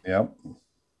game. Yep.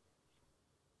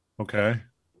 Okay.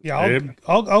 Yeah,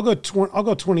 I'll go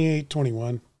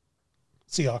 28-21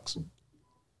 Seahawks.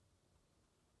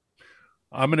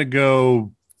 I'm going to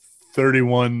go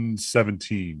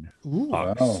 31-17.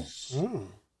 Wow. Oh.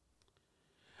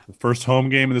 The first home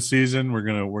game of the season, we're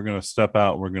gonna step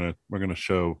out. We're gonna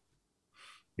show,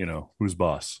 who's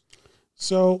boss.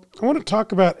 So I want to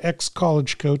talk about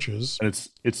ex-college coaches. And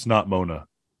it's not Mona.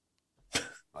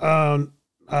 Yeah.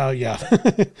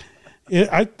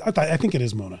 I think it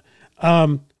is Mona.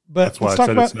 But let's talk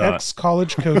about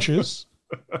ex-college coaches.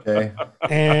 Okay.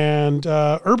 And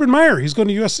Urban Meyer, he's going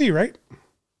to USC, right?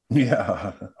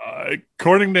 Yeah.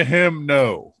 According to him,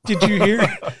 no. Did you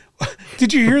hear?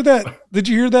 Did you hear that? Did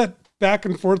you hear that back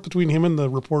and forth between him and the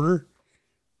reporter?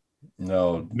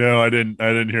 No, I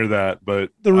didn't hear that.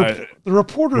 But the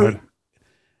reporter,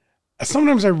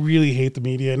 sometimes I really hate the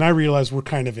media, and I realize we're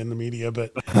kind of in the media,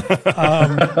 but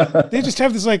they just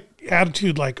have this like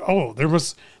attitude like, oh,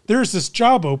 there's this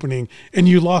job opening and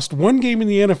you lost one game in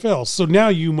the NFL. So now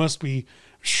you must be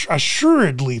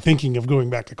assuredly thinking of going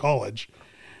back to college.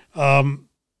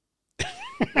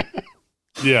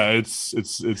 Yeah,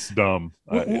 it's dumb.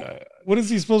 What is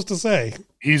he supposed to say?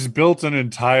 He's built an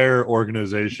entire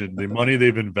organization. The money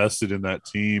they've invested in that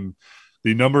team,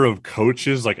 the number of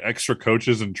coaches, like extra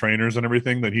coaches and trainers and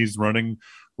everything that he's running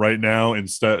right now,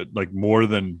 instead, like more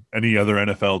than any other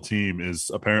NFL team, is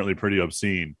apparently pretty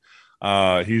obscene.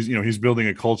 He's building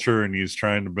a culture and he's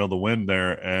trying to build a win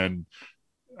there. And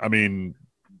I mean,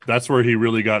 that's where he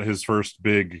really got his first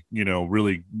big,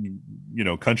 really,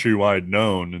 countrywide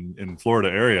known in Florida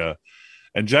area.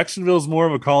 And Jacksonville is more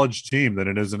of a college team than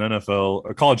it is an NFL,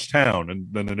 a college town, and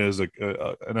than it is an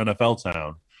NFL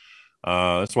town.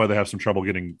 That's why they have some trouble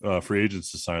getting free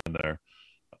agents to sign there.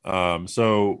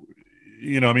 So,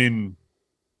 I mean,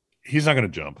 he's not going to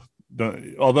jump.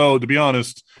 Although, to be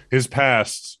honest, his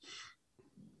past,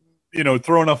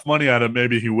 throw enough money at him,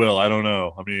 maybe he will. I don't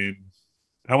know. I mean,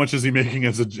 how much is he making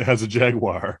as a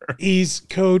Jaguar? He's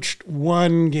coached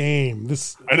one game.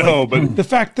 I know, but the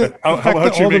fact that how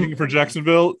much are you making for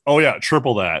Jacksonville? Oh yeah,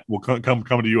 triple that. We'll come to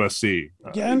USC.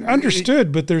 Yeah,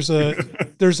 understood. But there's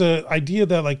a idea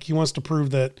that like he wants to prove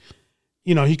that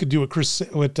he could do what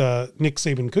Nick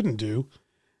Saban couldn't do,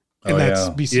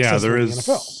 and be successful in the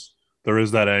NFL. There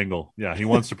is that angle. Yeah, he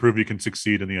wants to prove he can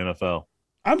succeed in the NFL.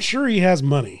 I'm sure he has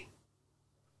money.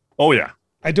 Oh yeah.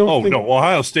 I don't. No!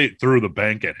 Ohio State threw the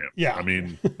bank at him. Yeah, I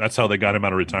mean that's how they got him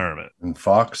out of retirement. And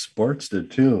Fox Sports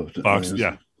did too. Fox,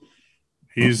 yeah.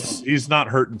 He's not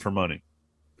hurting for money,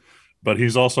 but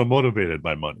he's also motivated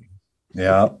by money.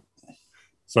 Yeah.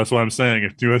 So that's why I'm saying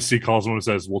if USC calls him and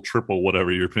says we'll triple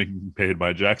whatever you're being paid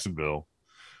by Jacksonville,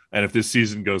 and if this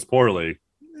season goes poorly,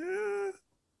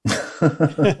 he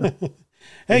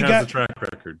has a track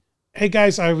record. Hey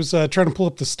guys, I was trying to pull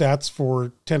up the stats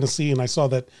for Tennessee, and I saw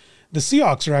that the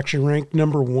Seahawks are actually ranked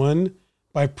number 1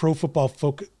 by Pro Football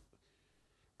Focus,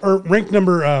 or ranked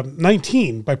number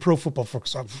 19 by Pro Football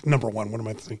Focus. Number 1. What am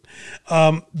I saying?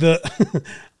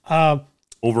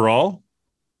 Overall,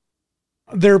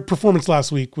 their performance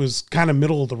last week was kind of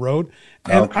middle of the road,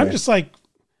 and okay. I'm just like,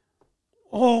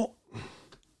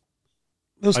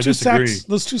 those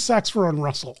two sacks were on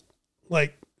Russell.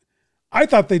 Like, I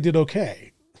thought they did okay.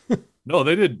 No,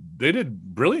 they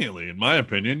did brilliantly, in my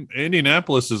opinion.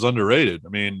 Indianapolis is underrated. I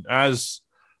mean, as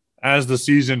the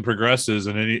season progresses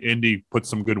and Indy puts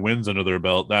some good wins under their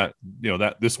belt, that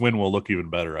this win will look even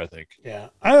better, I think. Yeah.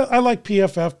 I like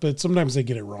PFF, but sometimes they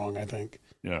get it wrong, I think.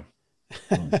 Yeah.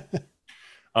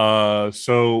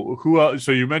 So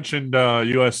you mentioned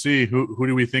USC. Who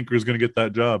do we think is going to get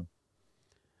that job?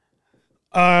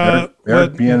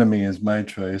 Eric Bieniemy is my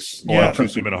choice. Yeah,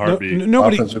 offensive in a heartbeat.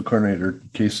 Offensive coordinator,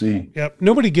 KC. Yep,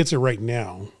 nobody gets it right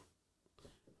now.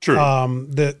 True.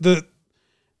 The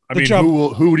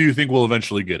job, who do you think will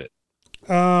eventually get it?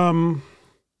 Who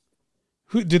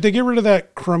did they get rid of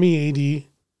that crummy AD?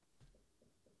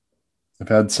 I've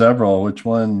had several. Which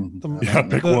one?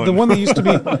 Pick one. The one that used to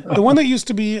be the one that used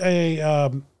to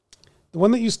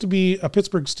be a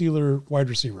Pittsburgh Steeler wide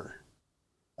receiver.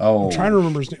 Oh, I'm trying to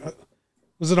remember his name.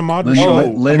 Was it Ahmad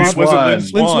Rashad? Lynn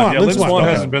Swan. Yeah, Lynn Swan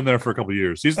hasn't been there for a couple of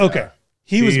years. He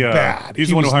was bad. He's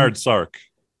the one who hired Sark.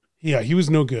 Yeah, he was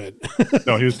no good.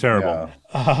 No, he was terrible.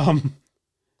 I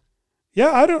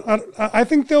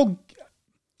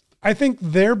think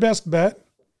their best bet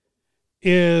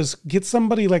is get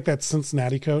somebody like that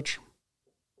Cincinnati coach.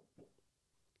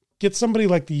 Get somebody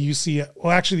like the UCF.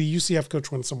 Well, actually, the UCF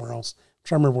coach went somewhere else. I'm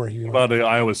trying to remember where he went. About the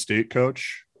Iowa State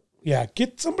coach? Yeah,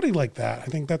 get somebody like that. I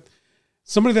think that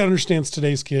somebody that understands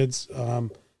today's kids.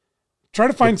 Try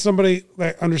to find somebody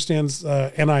that understands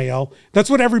NIL. That's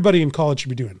what everybody in college should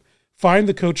be doing. Find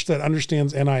the coach that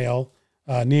understands NIL,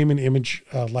 name and image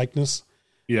likeness.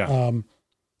 Yeah.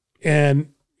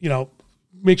 And,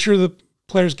 make sure the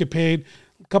players get paid.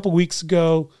 A couple weeks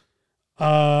ago,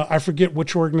 I forget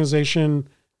which organization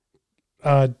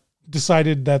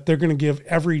decided that they're going to give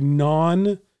every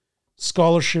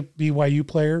non-scholarship BYU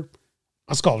player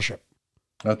a scholarship.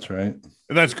 That's right.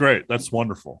 And that's great. That's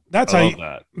wonderful. That's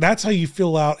how you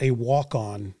fill out a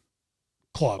walk-on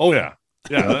club. Oh yeah.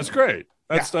 Yeah. That's great.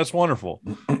 That's wonderful.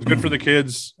 It's good for the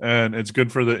kids and it's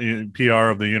good for the PR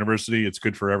of the university. It's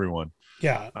good for everyone.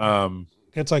 Yeah.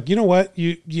 It's like, you know what?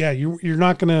 You're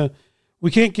not going to,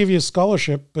 we can't give you a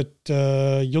scholarship, but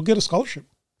you'll get a scholarship.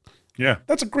 Yeah.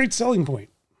 That's a great selling point.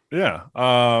 Yeah.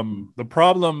 The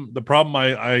problem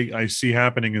I see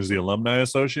happening is the Alumni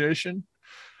Association.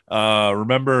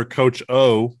 Remember Coach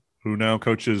O who now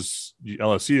coaches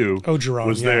LSU, Jerome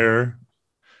was there,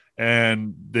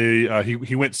 and they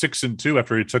he went 6-2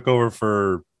 after he took over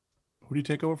for. Who did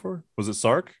he take over for? Was it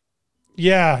Sark?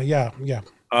 Yeah.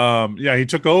 He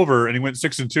took over and he went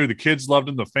 6-2. The kids loved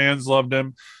him, the fans loved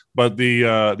him, but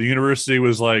the university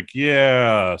was like,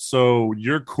 yeah, so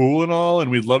you're cool and all, and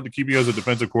we'd love to keep you as a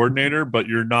defensive coordinator, but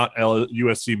you're not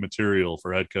USC material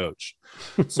for head coach.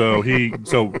 So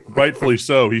rightfully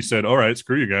so, he said, all right,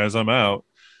 screw you guys, I'm out.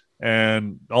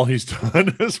 And all he's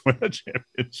done is win a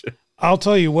championship. I'll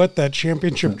tell you what, that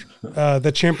championship, I love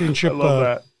that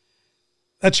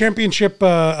championship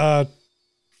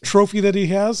trophy that he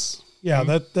has. Yeah,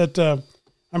 that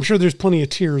I'm sure there's plenty of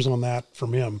tears on that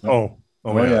from him. Oh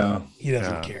yeah. He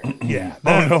doesn't care. Yeah.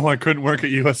 Oh no, I couldn't work at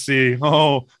USC.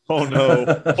 Oh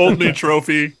no. Hold me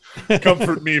trophy.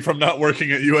 Comfort me from not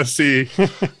working at USC.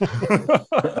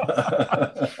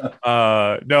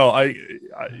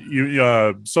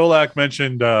 Solack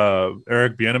mentioned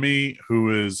Eric Bieniemy,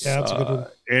 who is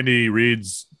Andy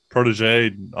Reid's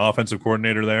protege, offensive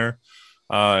coordinator there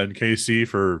in KC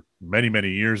for many,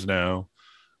 many years now.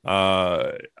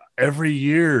 Every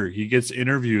year he gets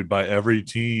interviewed by every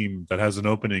team that has an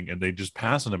opening, and they just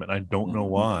pass on him, and I don't know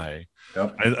why.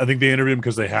 Yep. I think they interview him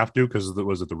because they have to, because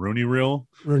was it the Rooney Rule?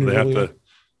 Where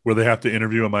they have to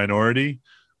interview a minority,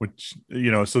 which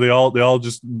so they all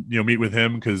just meet with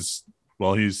him because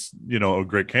he's a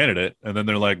great candidate, and then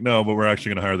they're like, no, but we're actually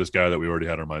going to hire this guy that we already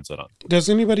had our mindset on. Does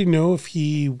anybody know if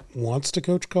he wants to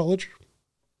coach college?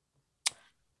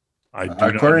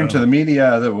 According to the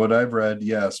media, that what I've read,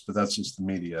 yes, but that's just the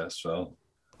media. So,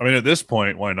 I mean, at this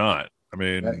point, why not? I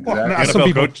mean,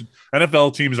 exactly.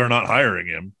 NFL teams are not hiring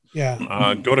him.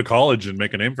 Yeah, go to college and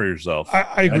make a name for yourself.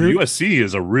 I agree. And USC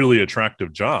is a really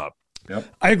attractive job. Yep,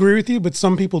 I agree with you, but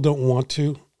some people don't want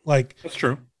to. Like, that's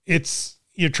true.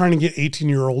 You're trying to get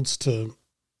 18-year-olds to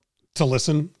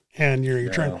listen, and you're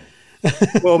trying.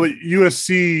 Well, but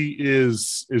USC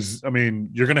is I mean,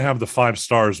 you're going to have the 5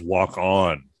 stars walk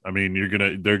on. I mean,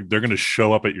 they're going to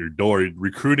show up at your door.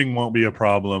 Recruiting won't be a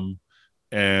problem,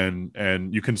 and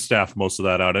you can staff most of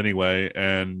that out anyway.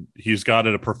 And he's got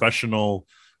a professional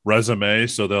resume,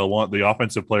 so the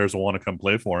offensive players will want to come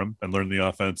play for him and learn the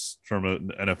offense from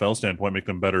an NFL standpoint, make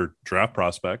them better draft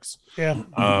prospects. Yeah.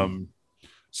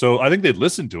 So I think they'd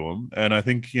listen to him, and I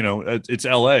think it's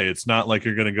LA. It's not like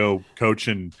you're going to go coach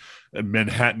in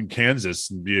Manhattan, Kansas,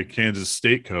 and be a Kansas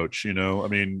State coach. I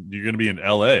mean, you're going to be in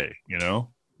LA.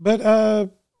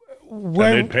 But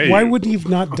why would he have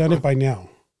not done it by now?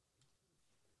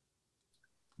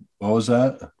 What was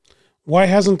that? Why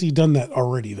hasn't he done that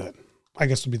already then? I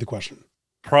guess would be the question.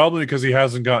 Probably because he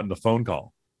hasn't gotten the phone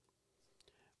call.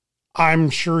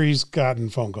 I'm sure he's gotten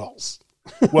phone calls.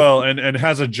 Well, and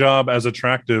has a job as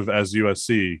attractive as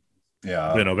USC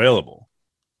been available?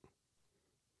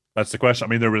 That's the question. I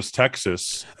mean, there was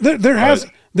Texas. There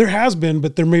has been,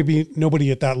 but there may be nobody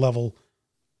at that level.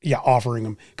 Yeah, offering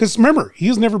him, because remember,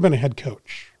 he's never been a head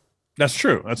coach. That's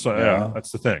true. That's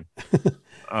that's the thing.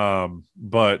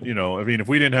 But I mean, if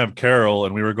we didn't have Carroll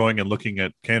and we were going and looking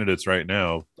at candidates right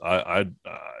now,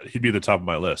 he'd be the top of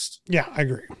my list. Yeah, I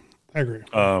agree.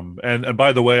 And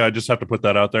by the way, I just have to put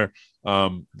that out there.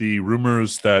 The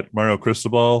rumors that Mario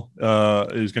Cristobal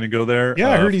is going to go there. Yeah,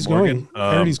 I heard he's going.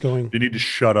 You need to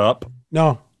shut up.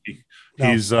 No.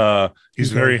 He's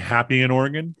very happy in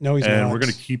Oregon. No, he's and not. We're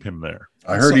going to keep him there.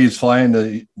 I heard he's flying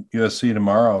to USC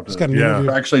tomorrow.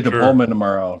 Actually to Pullman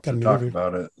tomorrow to talk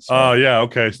about it. Oh, yeah.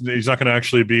 Okay. So he's not going to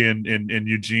actually be in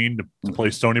Eugene to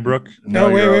play Stony Brook. No,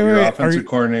 your offensive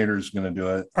coordinator is going to do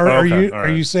it. Are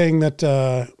you saying that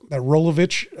that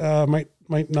Rolovich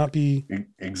might not be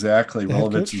exactly?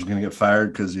 Rolovich is going to get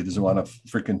fired because he doesn't want to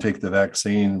freaking take the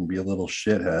vaccine and be a little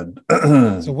shithead.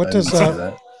 So what does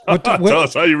tell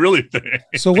us how you really think?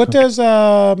 So what does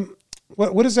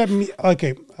what does that mean?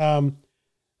 Okay.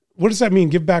 What does that mean?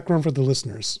 Give background for the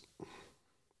listeners.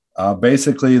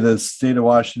 Basically, the state of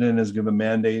Washington has given a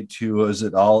mandate to,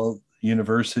 all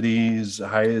universities,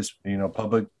 highest,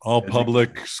 public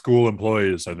school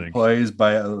employees, I think. Employees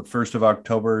by the 1st of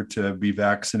October to be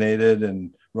vaccinated.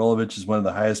 And Rolovich is one of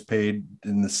the highest paid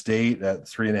in the state at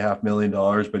 $3.5 million,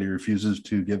 but he refuses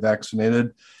to get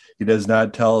vaccinated. He does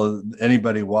not tell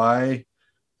anybody why.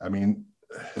 I mean,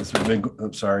 it's been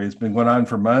going on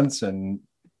for months, and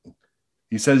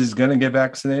he says he's going to get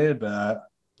vaccinated, but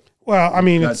well, I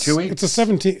mean, it's 2 weeks. It's the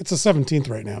 17th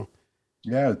right now.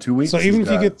 Yeah, 2 weeks. So even if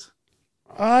you get,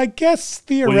 I guess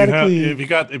theoretically, if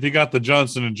you got the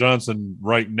Johnson & Johnson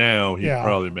right now, he'd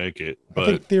probably make it. But I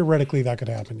think theoretically that could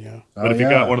happen. Yeah. But if you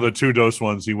got one of the 2-dose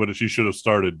ones, she should have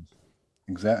started.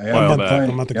 Exactly.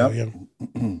 A month ago.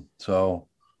 Yeah. So.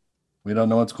 We don't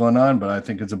know what's going on, but I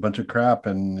think it's a bunch of crap.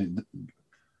 And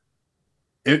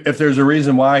if there's a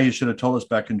reason why, he should have told us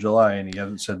back in July, and he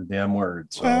hasn't said a damn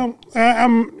word. So.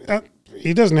 Well,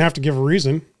 he doesn't have to give a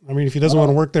reason. I mean, if he doesn't want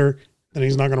to work there, then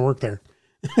he's not going to work there.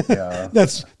 Yeah,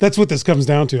 that's what this comes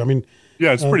down to. I mean,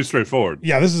 yeah, it's pretty straightforward.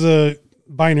 Yeah, this is a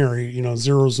binary,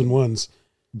 zeros and ones.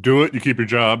 Do it, you keep your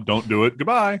job. Don't do it,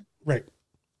 goodbye. Right.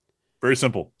 Very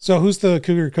simple. So who's the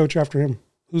Cougar coach after him?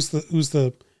 Who's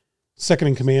the second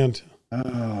in command?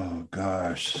 Oh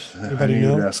gosh, Anybody I knew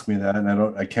know? you'd ask me that, and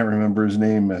I can't remember his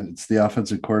name. It's the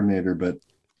offensive coordinator, but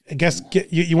I guess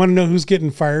you want to know who's getting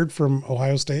fired from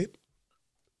Ohio State?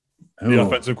 The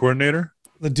offensive coordinator?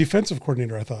 The defensive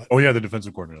coordinator, I thought. Oh yeah, the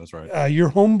defensive coordinator. That's right.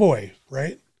 Your homeboy,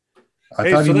 right?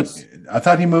 I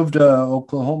thought he moved to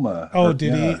Oklahoma. Oh,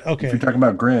 did he? Okay. If you're talking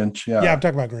about Grinch, yeah. Yeah, I'm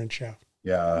talking about Grinch. Yeah.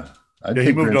 Yeah.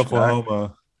 He moved to Oklahoma.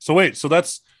 Back. So wait, so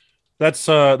that's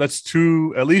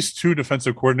at least two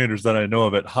defensive coordinators that I know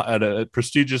of at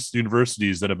prestigious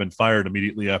universities that have been fired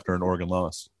immediately after an Oregon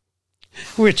loss.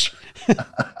 Which,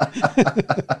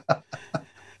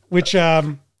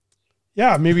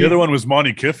 yeah, maybe the other one was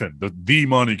Monty Kiffin, the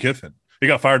Monty Kiffin. He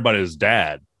got fired by his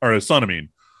dad or his son. I mean,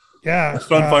 yeah, his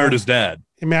son fired his dad.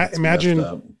 I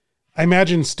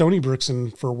imagine Stony Brook's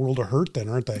in for a world of hurt. Then,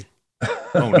 aren't they?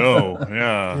 Oh no,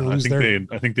 yeah.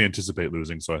 I think they anticipate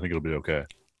losing, so I think it'll be okay.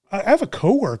 I have a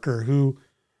coworker who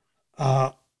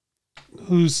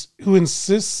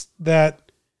insists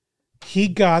that he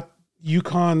got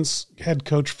UConn's head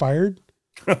coach fired.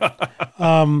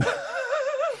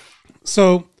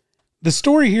 So the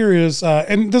story here is,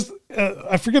 and this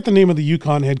I forget the name of the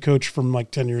UConn head coach from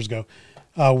like 10 years ago,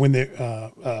 when they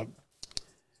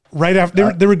right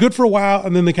after they were good for a while,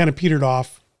 and then they kind of petered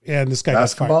off. And this guy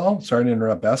basketball? got fired. Sorry to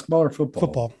interrupt. Basketball or football?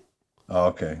 Football. Oh,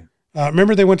 okay.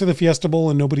 Remember they went to the Fiesta Bowl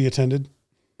and nobody attended?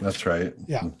 That's right.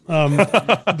 Yeah.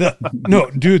 No,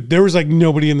 dude, there was like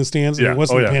nobody in the stands. And It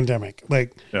wasn't a pandemic.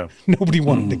 Like nobody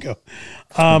wanted to go.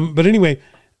 But anyway,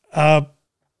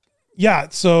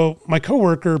 so my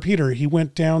coworker, Peter, he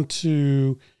went down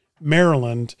to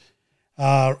Maryland.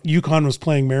 UConn was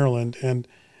playing Maryland and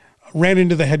ran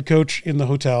into the head coach in the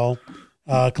hotel,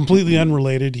 completely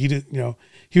unrelated. He didn't,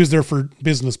 he was there for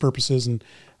business purposes and,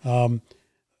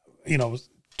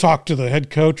 talked to the head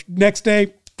coach. Next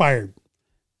day, fired.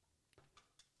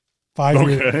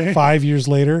 5 years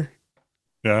later.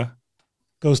 Yeah.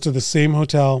 Goes to the same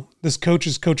hotel. This coach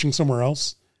is coaching somewhere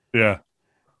else. Yeah.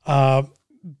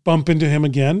 Bump into him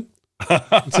again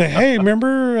and say, "Hey,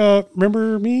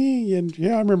 remember me?" And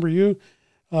yeah, I remember you.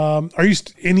 Are you?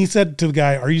 And he said to the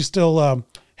guy, "Are you still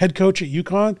head coach at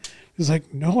UConn?" He's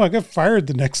like, "No, I got fired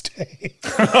the next day."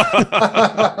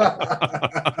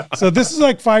 So this is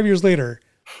like 5 years later.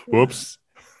 Whoops.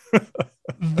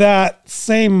 That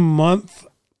same month,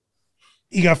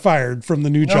 he got fired from the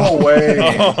new job. No way.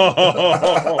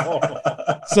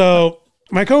 So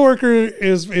my coworker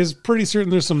is pretty certain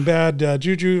there's some bad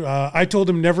juju. I told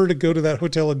him never to go to that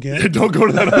hotel again. Don't go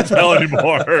to that hotel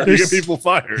anymore. You get people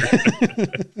fired.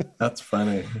 That's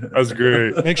funny. That's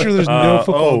great. Make sure there's no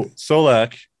football.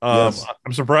 Solack. Yes.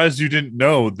 I'm surprised you didn't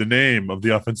know the name of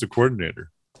the offensive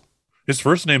coordinator. His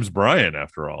first name's Brian,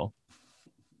 after all.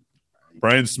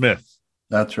 Brian Smith.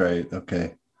 That's right.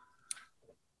 Okay.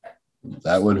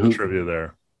 That would trivia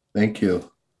there. Thank you.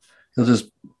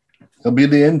 He'll be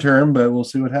the intern, but we'll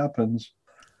see what happens.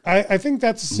 I think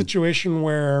that's a situation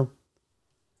where,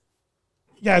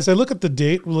 as I look at the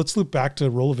date, let's loop back to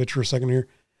Rolovich for a second here.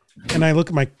 And I look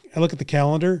at the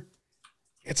calendar,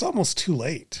 it's almost too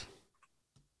late.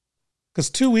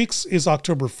 Because 2 weeks is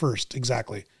October 1st,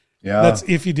 exactly. Yeah. That's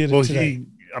if he did it today.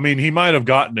 He might have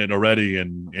gotten it already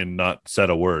and not said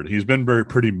a word. He's been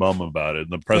pretty mum about it. In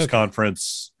the press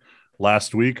conference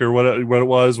last week or what it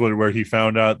was, where he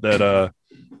found out that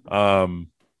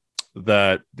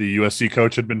that the USC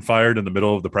coach had been fired in the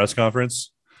middle of the press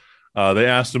conference. They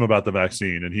asked him about the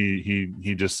vaccine, and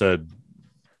he just said,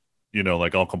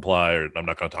 I'll comply, or I'm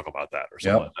not going to talk about that, or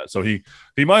something like that. So he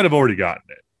might have already gotten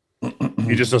it.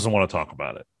 He just doesn't want to talk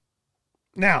about it.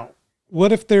 Now,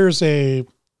 what if there's a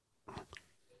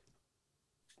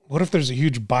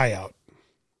huge buyout?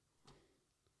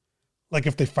 Like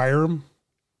if they fire him,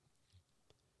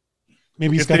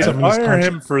 maybe he's got something in his contract.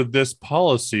 Him for this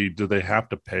policy, do they have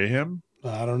to pay him?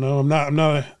 I don't know. I'm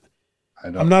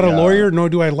not a lawyer, nor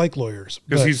do I like lawyers.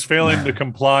 Because he's failing to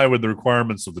comply with the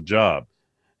requirements of the job.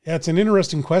 Yeah, it's an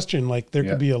interesting question. Like there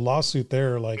could be a lawsuit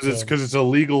there. Like because it's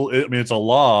illegal. It's a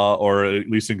law or at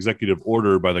least executive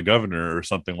order by the governor or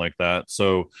something like that.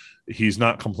 So he's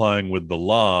not complying with the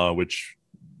law, which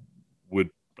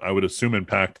I would assume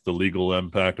impact the legal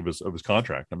impact of his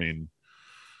contract. I mean,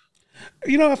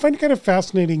 I find it kind of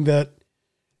fascinating that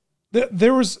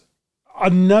there was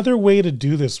another way to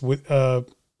do this with,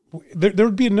 there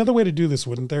would be another way to do this,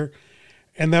 wouldn't there?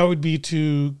 And that would be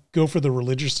to go for the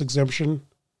religious exemption.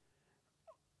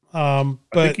 But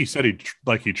I think he said he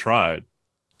tried,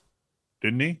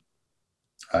 didn't he?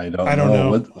 I don't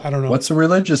know. I don't know. What's a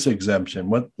religious exemption?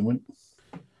 What?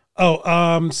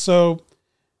 So,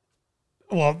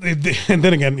 well, and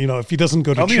then again, if he doesn't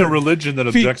go to Tell me church, a religion that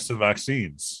objects to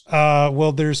vaccines.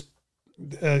 Well, there's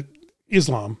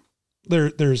Islam.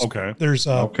 There's okay. There's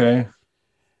okay.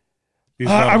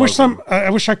 I wish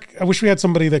we had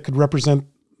somebody that could represent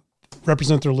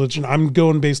the religion. I'm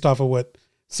going based off of what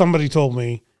somebody told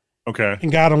me. Okay.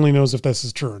 And God only knows if this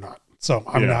is true or not. So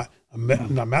I'm not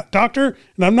a doctor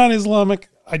and I'm not Islamic.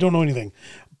 I don't know anything,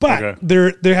 but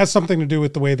there has something to do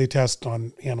with the way they test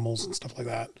on animals and stuff like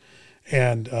that.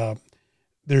 And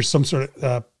there's some sort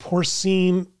of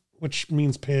porcine, which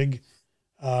means pig.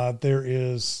 There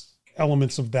is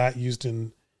elements of that used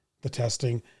in the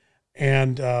testing.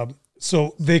 And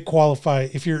so they qualify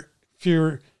if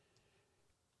you're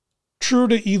true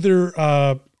to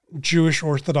either Jewish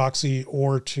orthodoxy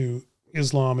or to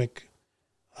Islamic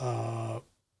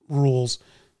rules,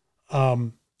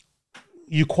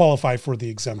 you qualify for the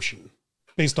exemption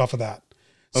based off of that.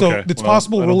 So it's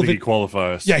possible. I don't think he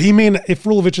qualifies. Yeah, he may. If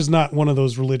Rulovich is not one of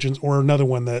those religions or another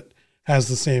one that has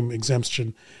the same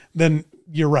exemption, then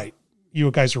you're right.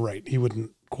 You guys are right. He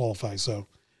wouldn't qualify. So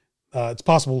it's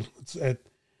possible.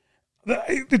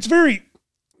 It's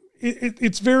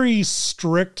very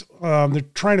strict. They're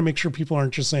trying to make sure people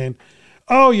aren't just saying,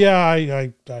 "Oh yeah,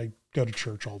 I go to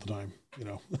church all the time."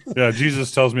 Yeah,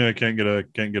 Jesus tells me I can't get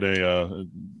a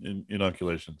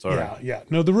inoculation. Sorry. Yeah.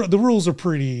 No, the rules are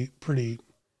pretty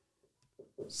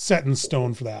set in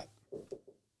stone for that.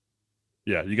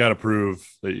 Yeah, you got to prove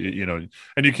that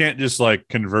and you can't just like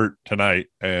convert tonight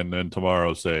and then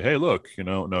tomorrow say, "Hey, look,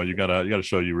 no, you gotta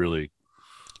show you really,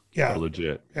 are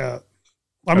legit." Yeah,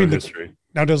 I mean, history.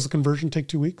 Now, does the conversion take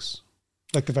 2 weeks,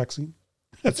 like the vaccine?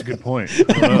 That's a good point. I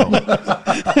don't know.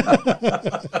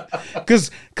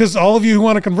 Because all of you who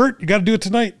want to convert, you got to do it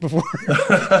tonight before.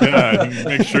 Yeah,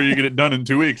 make sure you get it done in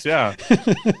 2 weeks. Yeah.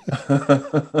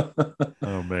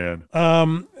 Oh man.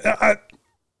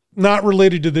 Not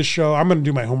related to this show. I'm going to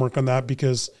do my homework on that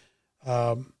because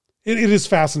it is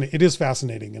fascinating. It is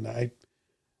fascinating, and I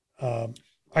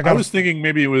was thinking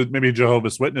maybe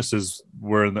Jehovah's Witnesses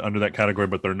were under that category,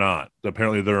 but they're not.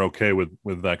 Apparently, they're okay with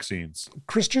vaccines.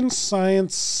 Christian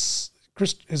Science.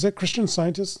 Is it Christian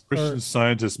Scientists? Christian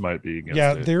Scientists might be against.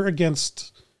 Yeah, it. they're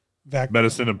against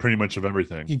medicine and pretty much of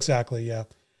everything. Exactly. Yeah,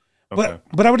 okay.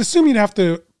 but I would assume you'd have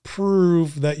to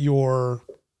prove that you're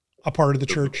a part of the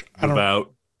church.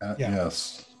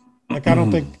 Yes. Like I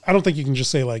don't think you can just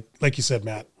say like you said,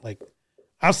 Matt. Like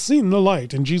I've seen the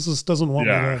light, and Jesus doesn't want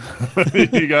me there.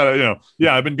 You gotta,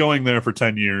 I've been going there for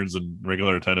 10 years and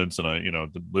regular attendance, and I,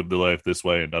 live the life this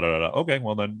way and da da da. Okay,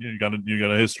 well then you got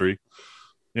a history.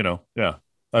 Yeah,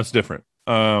 that's different.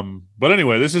 But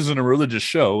anyway, this isn't a religious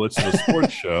show; it's a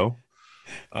sports show.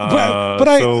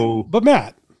 But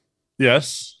Matt,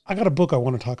 yes, I got a book I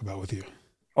want to talk about with you.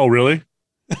 Oh, really?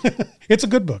 It's a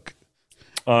good book.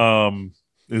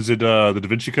 Is it the Da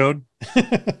Vinci Code?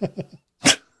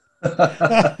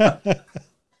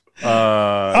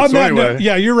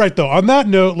 Yeah, you're right though. On that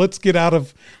note, let's get out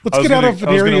of an area.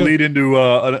 I was going to lead into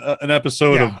an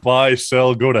episode of Buy,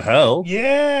 Sell, Go to Hell.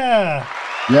 Yeah.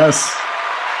 Yes.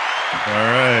 All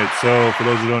right. So for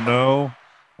those who don't know,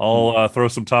 I'll throw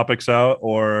some topics out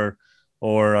or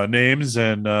names,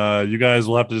 and you guys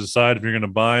will have to decide if you're going to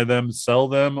buy them, sell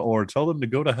them, or tell them to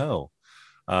go to hell.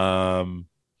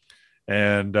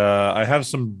 And I have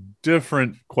some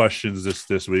different questions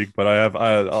this week, but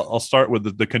I'll start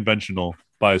with the conventional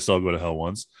buy, sell, go to hell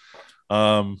ones.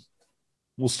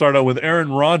 We'll start out with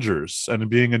Aaron Rodgers and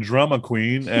being a drama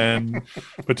queen and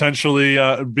potentially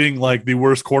being like the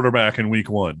worst quarterback in week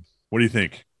 1. What do you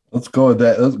think? Let's go with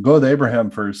that. Let's go with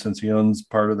Abraham first, since he owns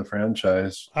part of the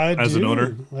franchise. As an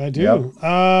owner, I do. Yep.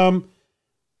 I'm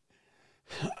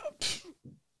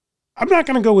not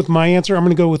going to go with my answer. I'm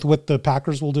going to go with what the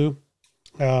Packers will do.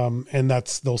 And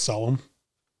that's they'll sell them.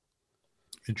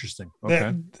 Interesting.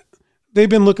 Okay. They've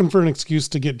been looking for an excuse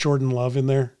to get Jordan Love in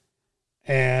there.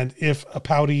 And if a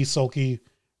pouty, sulky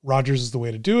Rodgers is the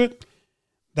way to do it,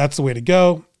 that's the way to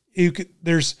go.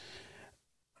 There's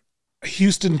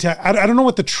Houston. I don't know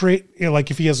what the trade, like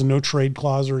if he has a no trade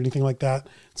clause or anything like that.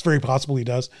 It's very possible he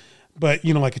does. But,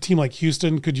 like a team like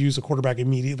Houston could use a quarterback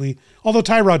immediately. Although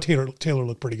Tyrod Taylor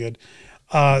looked pretty good.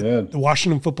 The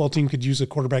Washington football team could use a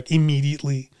quarterback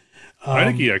immediately. I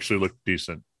think he actually looked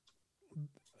decent.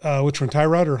 Which one,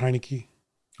 Tyrod or Heineke?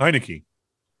 Heineke.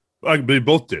 They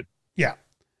both did. Yeah.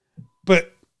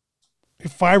 But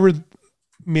if I were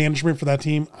management for that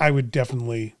team, I would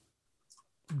definitely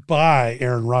buy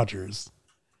Aaron Rodgers.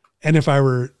 And if I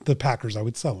were the Packers, I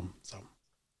would sell him. So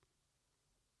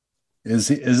is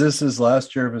this his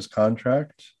last year of his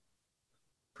contract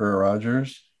for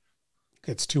Rodgers?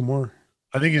 it's 2 more.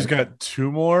 I think he's got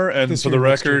 2 more. And This for year, the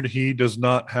next record, he does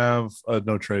not have a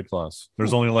no trade clause.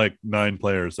 There's only like 9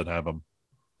 players that have him.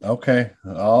 Okay,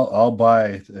 I'll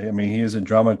buy. I mean, he is a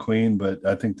drama queen, but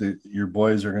I think that your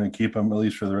boys are going to keep him at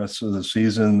least for the rest of the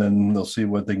season. Then they'll see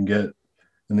what they can get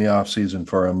in the off season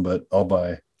for him. But I'll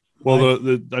buy. Well,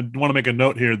 I want to make a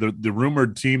note here. The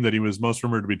rumored team that he was most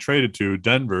rumored to be traded to,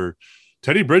 Denver,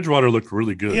 Teddy Bridgewater looked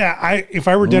really good. Yeah, if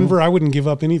I were Denver, I wouldn't give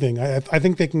up anything. I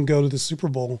think they can go to the Super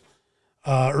Bowl,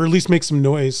 or at least make some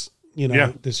noise.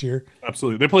 This year.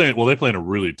 Absolutely. They play in a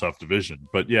really tough division,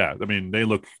 but yeah, I mean, they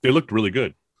looked really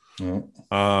good.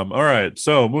 All right.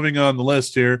 So moving on the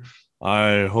list here,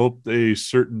 I hope a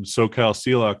certain SoCal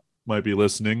Seahawk might be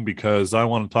listening because I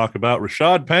want to talk about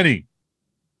Rashad Penny.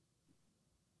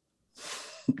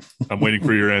 I'm waiting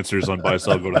for your answers on buy,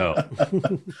 sell, go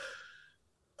to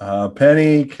hell.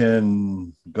 Penny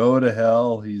can go to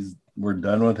hell. We're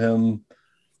done with him.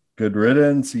 Good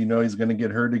riddance. He's going to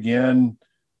get hurt again.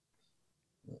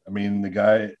 I mean, the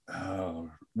guy,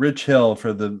 Rich Hill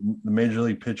for the major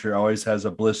league pitcher always has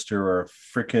a blister or a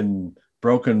freaking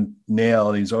broken nail,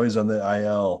 and he's always on the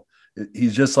IL.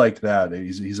 He's just like that.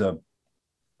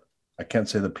 I can't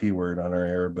say the P word on our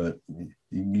air, but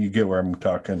you get where I'm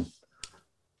talking.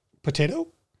 Potato?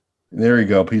 There you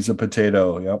go. He's a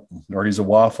potato. Yep. Or he's a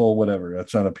waffle, whatever.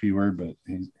 That's not a P word, but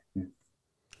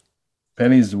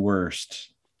Penny's the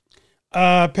worst.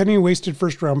 Penny wasted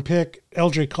first round pick.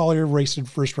 LJ Collier wasted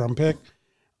first round pick.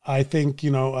 I think,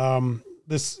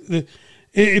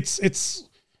 it's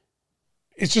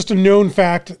just a known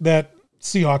fact that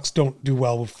Seahawks don't do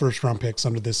well with first round picks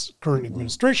under this current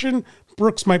administration.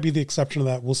 Brooks might be the exception to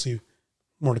that. We'll see.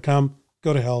 More to come.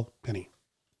 Go to hell, Penny.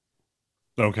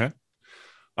 Okay.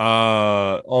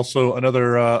 Also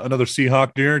another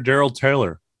Seahawk deer, Darrell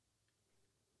Taylor.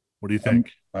 What do you think?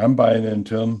 I'm buying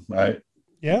into him. I'm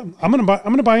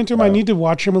gonna buy into him. I need to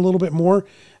watch him a little bit more.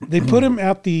 They put him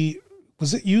at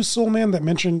was it you, Soulman, that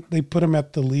mentioned they put him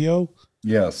at the Leo?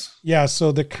 Yes. Yeah,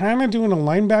 so they're kind of doing a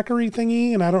linebackery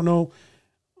thingy, and I don't know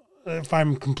if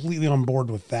I'm completely on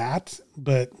board with that,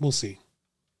 but we'll see.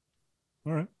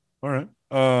 All right.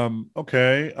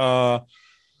 Okay.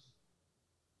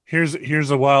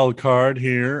 Here's a wild card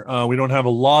here. We don't have a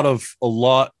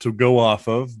lot to go off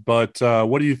of, but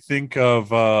what do you think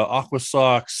of Aqua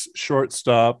Sox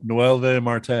shortstop Noelve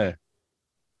Marte?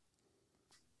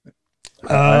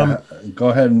 Go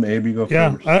ahead and maybe go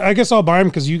first. I guess I'll buy him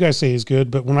because you guys say he's good,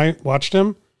 but when I watched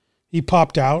him, he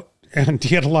popped out and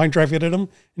he had a line drive hit at him,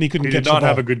 and he couldn't catch the ball. He did not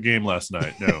have a good game last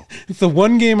night, no. The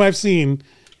one game I've seen,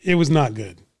 it was not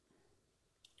good.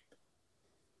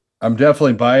 I'm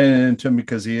definitely buying into him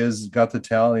because he has got the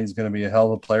talent. He's going to be a hell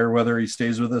of a player, whether he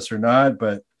stays with us or not.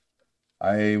 But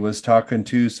I was talking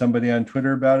to somebody on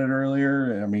Twitter about it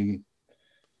earlier. I mean,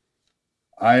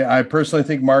 I personally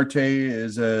think Marte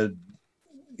is if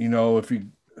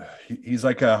he's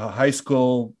like a high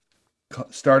school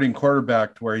starting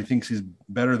quarterback where he thinks he's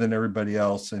better than everybody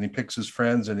else, and he picks his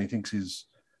friends, and he thinks he's,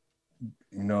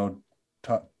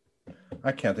 top.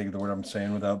 I can't think of the word I'm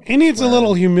saying without. He needs a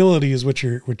little humility, is what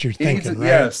you're thinking, right?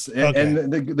 Yes, okay.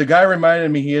 And the guy reminded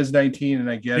me he is 19, and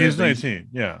I get it. He's 19,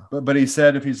 yeah. But he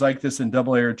said if he's like this in AA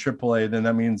or AAA, then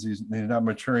that means he's not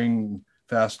maturing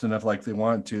fast enough like they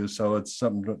want to. So it's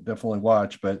something to definitely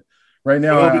watch. But right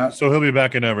now, so he'll be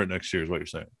back in Everett next year, is what you're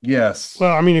saying? Yes.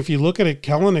 Well, I mean, if you look at it,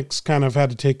 Kellenick's kind of had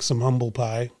to take some humble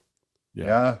pie.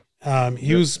 Yeah.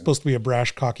 He was supposed to be a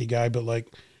brash, cocky guy, but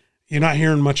you're not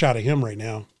hearing much out of him right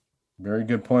now. Very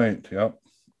good point. Yep.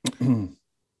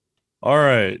 All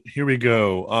right, here we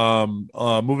go.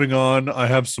 Moving on, I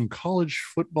have some college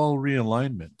football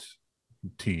realignment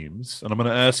teams, and I'm going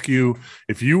to ask you,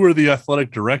 if you were the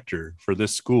athletic director for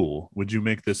this school, would you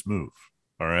make this move?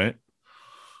 All right.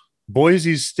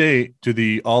 Boise State to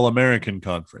the All-American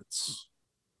Conference.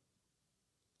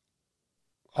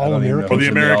 All-American? Or the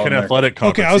American Athletic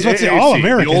Conference. Okay, I was about to say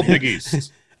All-American. The old Big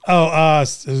East. No,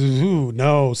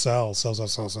 sell.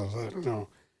 No.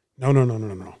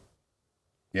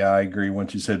 Yeah, I agree.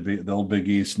 Once you said the old Big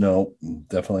East, no,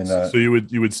 definitely not. So you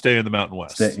would stay in the Mountain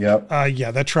West. Yep. Yeah,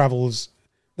 that travels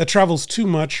too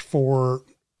much for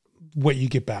what you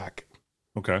get back.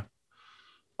 Okay.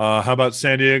 How about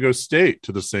San Diego State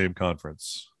to the same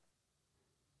conference?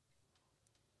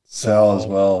 Sell as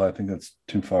well. I think that's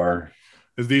too far.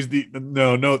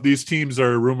 These teams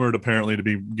are rumored apparently to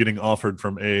be getting offered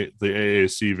from the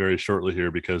AAC very shortly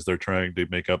here because they're trying to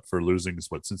make up for losing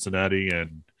Cincinnati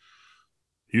and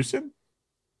Houston.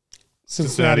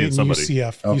 Cincinnati and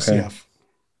UCF. Okay.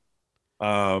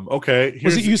 UCF. Okay.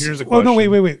 Here's a question. Oh no,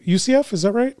 wait. UCF, is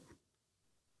that right?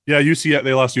 Yeah, UCF.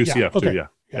 They lost UCF okay. too.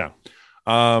 Yeah.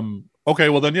 Okay,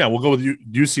 well then, we'll go with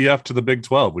UCF to the Big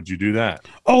 12. Would you do that?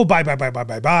 Oh, bye.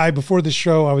 Before the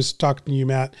show, I was talking to you,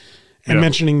 Matt, and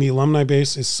mentioning the alumni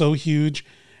base is so huge,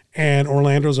 and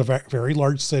Orlando's a very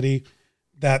large city.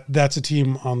 That's a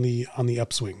team on the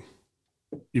upswing.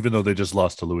 Even though they just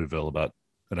lost to Louisville about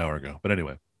an hour ago, but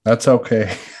anyway, that's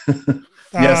okay.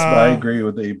 Yes, but I agree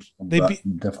with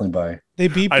definitely buy. They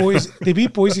beat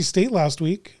Boise State last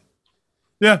week.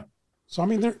 Yeah. So I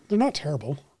mean, they're not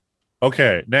terrible.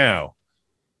 Okay, now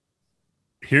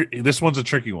this one's a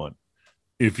tricky one.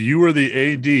 If you were the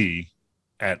AD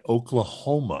at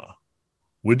Oklahoma,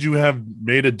 would you have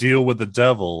made a deal with the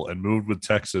devil and moved with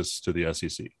Texas to the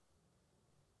SEC?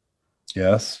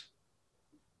 Yes.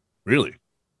 Really?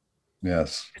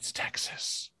 Yes. It's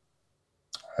Texas.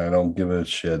 I don't give a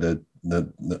shit. It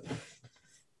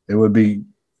would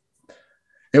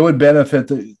benefit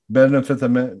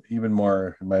them even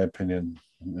more, in my opinion.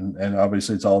 And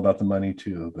obviously it's all about the money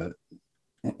too, but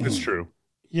it's true.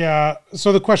 Yeah.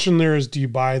 So the question there is, do you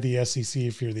buy the SEC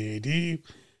if you're the AD?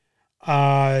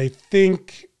 I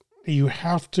think you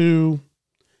have to.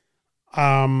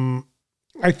 I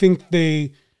think they're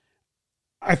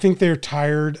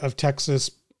tired of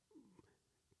Texas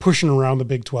pushing around the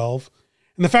Big 12.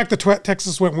 And the fact that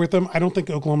Texas went with them, I don't think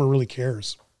Oklahoma really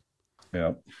cares.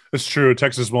 Yeah. It's true.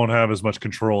 Texas won't have as much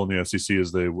control in the SEC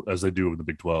as they do in the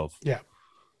Big 12. Yeah.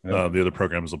 The other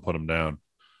programs will put them down.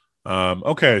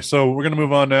 Okay, so we're going to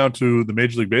move on now to the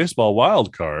Major League Baseball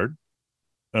wild card.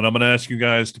 And I'm going to ask you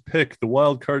guys to pick the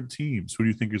wild card teams. Who do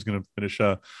you think is going to finish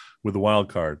with the wild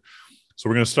card? So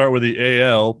we're going to start with the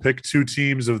AL. Pick two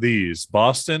teams of these: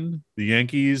 Boston, the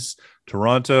Yankees,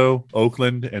 Toronto,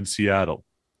 Oakland, and Seattle.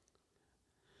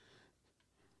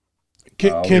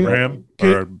 Abraham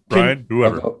or Brian,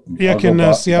 whoever.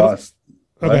 Seattle?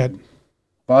 Go ahead.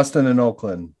 Boston and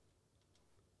Oakland.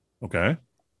 Okay.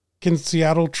 Can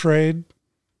Seattle trade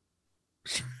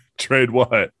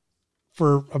what?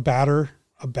 For a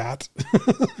bat?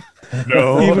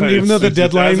 No, even though the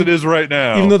deadline, as it is right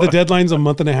now, even though the deadline's a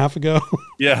month and a half ago.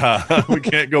 Yeah, we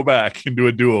can't go back and do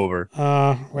a do-over.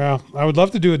 Well, I would love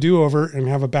to do a do-over and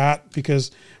have a bat because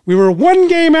we were one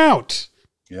game out.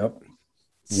 Yep.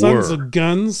 Sons of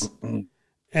guns.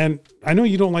 And I know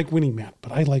you don't like winning, Matt,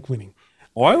 but I like winning.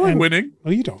 Oh, I like winning.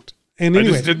 Well, you don't. And anyway,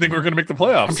 I just didn't think we were going to make the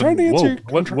playoffs. I'm trying to answer.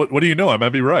 What do you know? I might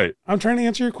be right. I'm trying to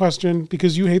answer your question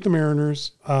because you hate the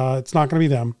Mariners. It's not going to be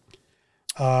them.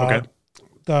 Okay.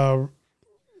 The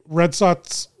Red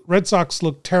Sox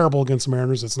look terrible against the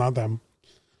Mariners. It's not them.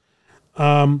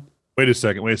 Wait a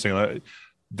second.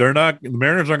 They're not. The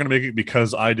Mariners aren't going to make it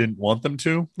because I didn't want them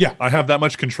to. Yeah. I have that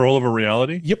much control over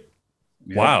reality. Yep.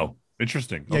 Wow.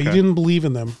 Interesting. Yeah, you didn't believe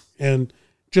in them, and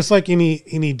just like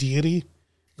any deity,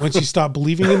 once you stop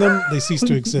believing in them, they cease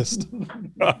to exist.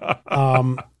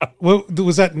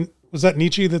 Was that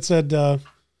Nietzsche that said,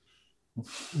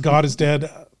 "God is dead,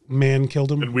 man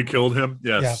killed him, and we killed him"?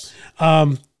 Yes.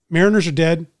 Yeah. Mariners are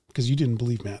dead because you didn't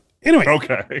believe Matt. Anyway,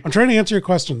 okay. I'm trying to answer your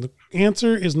question. The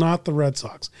answer is not the Red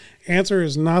Sox. Answer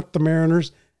is not the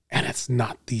Mariners, and it's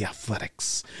not the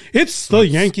Athletics. It's the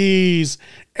Yankees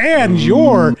and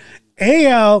your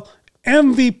AL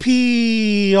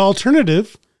MVP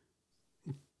alternative,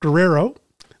 Guerrero,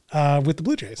 with the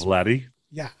Blue Jays. Laddie.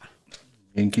 Yeah.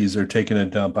 Yankees are taking a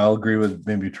dump. I'll agree with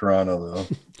maybe Toronto though.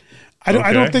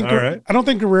 I don't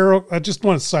think Guerrero. I just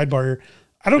want to sidebar here.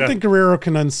 I don't think Guerrero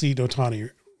can unseat Ohtani.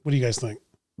 What do you guys think?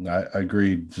 I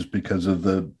agree, just because of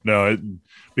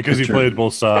because he played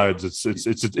both sides.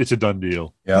 It's a done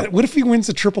deal. Yeah. What if he wins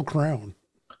the Triple Crown?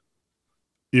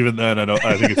 Even then,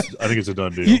 I think it's a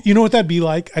done deal. You know what that'd be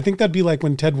like? I think that'd be like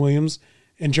when Ted Williams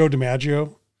and Joe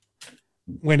DiMaggio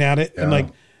went at it, and like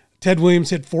Ted Williams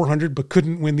hit 400 but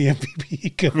couldn't win the MVP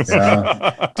because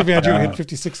DiMaggio hit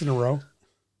 56 in a row.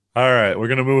 All right, we're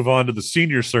going to move on to the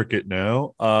senior circuit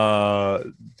now.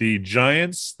 The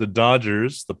Giants, the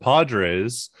Dodgers, the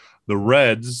Padres, the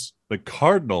Reds, the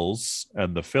Cardinals,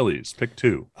 and the Phillies. Pick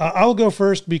two. I'll go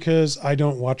first because I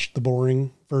don't watch the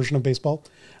boring version of baseball.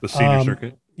 The senior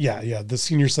circuit. Yeah, the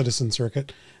senior citizen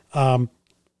circuit. So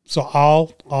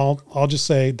I'll just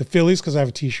say the Phillies because I have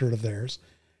a T-shirt of theirs,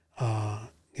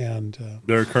 and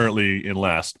they're currently in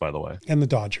last, by the way. And the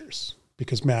Dodgers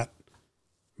because Matt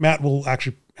will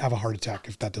actually have a heart attack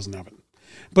if that doesn't happen.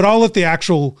 But I'll let the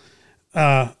actual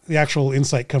the actual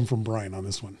insight come from Brian on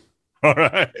this one. All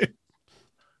right.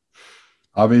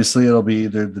 Obviously, it'll be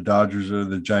either the Dodgers or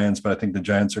the Giants, but I think the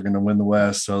Giants are going to win the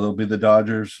West. So they'll be the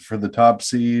Dodgers for the top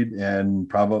seed, and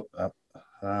probably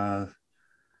I'd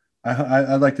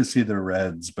like to see the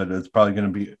Reds, but it's probably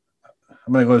going to be.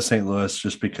 I'm going to go to St. Louis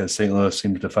just because St. Louis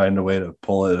seems to find a way to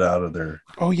pull it out of there.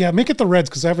 Oh yeah, make it the Reds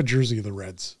because I have a jersey of the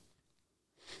Reds.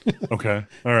 Okay.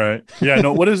 All right. Yeah.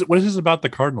 No. What is this about the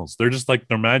Cardinals? They're just like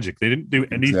they're magic. They didn't do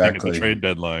anything at the trade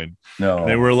deadline. No,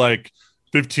 they were like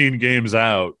 15 games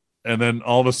out. And then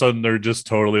all of a sudden they're just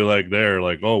totally like there,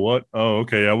 like, oh, what? Oh,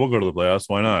 okay, yeah, we'll go to the playoffs.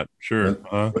 Why not? Sure.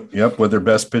 Yep, with their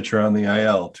best pitcher on the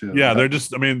IL too. Yeah, they're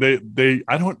just. I mean, they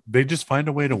just find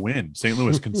a way to win. St.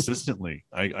 Louis consistently.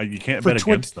 You can't bet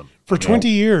against them for 20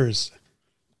 years.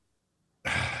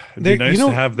 It'd be nice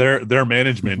to have their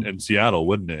management in Seattle,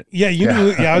 wouldn't it? Yeah,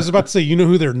 I was about to say, you know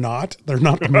who they're not? They're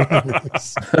not the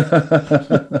Mariners.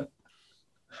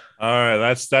 All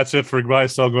right, that's it for Buy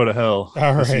Sell Go to Hell.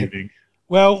 All this right. evening.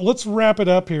 Well, let's wrap it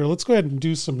up here. Let's go ahead and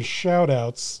do some shout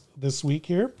outs this week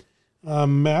here.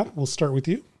 Matt, we'll start with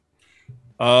you.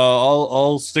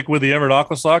 I'll stick with the Everett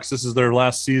Aqua Sox. This is their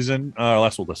last season.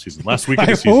 Last week of the season.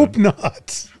 I hope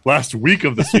not. Last week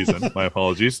of the season. My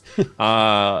apologies. So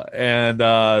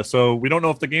we don't know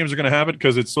if the games are going to happen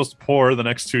because it's supposed to pour the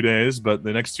next 2 days, but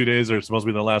the next 2 days are supposed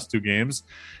to be the last 2 games.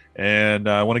 And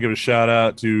I want to give a shout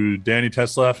out to Danny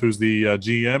Tetzlaff, who's the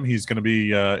GM. He's going to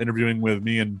be interviewing with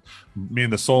me and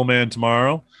the Soulman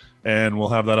tomorrow, and we'll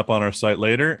have that up on our site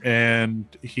later. And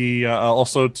he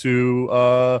also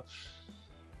to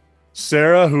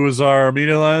Sarah, who is our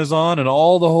media liaison, and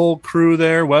all the whole crew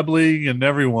there, Webley and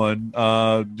everyone.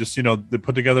 They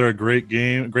put together a great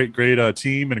game, great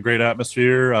team, and a great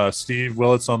atmosphere. Steve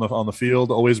Willits on the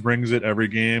field always brings it every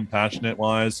game, passionate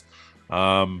wise.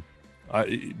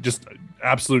 Just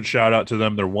absolute shout out to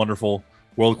them. They're wonderful,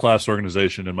 world-class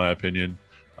organization, in my opinion.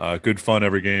 Good fun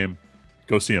every game.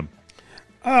 Go see them.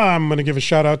 I'm going to give a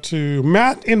shout out to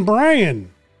Matt and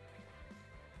Brian.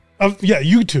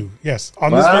 You two. Yes.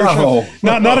 On this very show.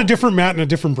 Not a different Matt and a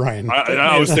different Brian.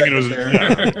 I was thinking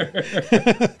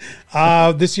it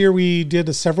was. This year we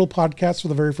did several podcasts for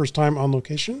the very first time on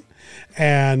location.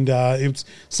 And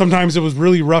sometimes it was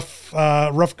really rough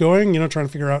going, trying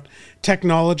to figure out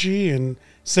technology and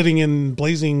sitting in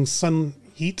blazing sun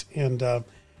heat and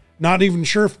not even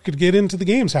sure if we could get into the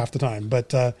games half the time.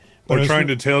 But we're trying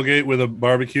to tailgate with a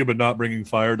barbecue, but not bringing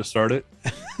fire to start it.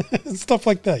 Stuff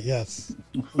like that. Yes.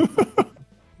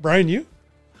 Brian, you?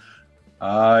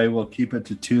 I will keep it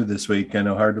to 2 this week. I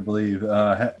know, hard to believe.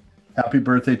 Happy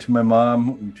birthday to my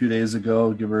mom 2 days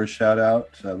ago. Give her a shout out.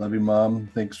 I love you, Mom.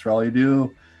 Thanks for all you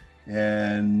do.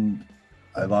 And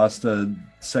I lost a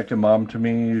second mom to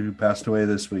me who passed away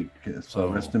this week. So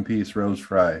rest in peace, Rose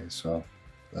Fry. So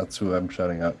that's who I'm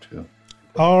shouting out to.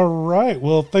 All right.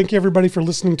 Well, thank you everybody for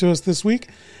listening to us this week.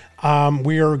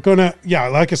 We are gonna,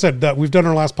 like I said, that we've done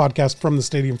our last podcast from the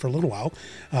stadium for a little while.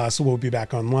 So we'll be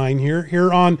back online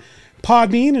here on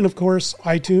Podbean and of course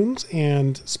iTunes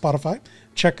and Spotify.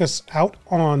 Check us out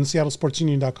on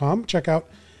SeattleSportsUnion.com. Check out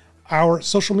our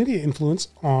social media influence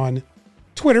on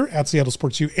Twitter at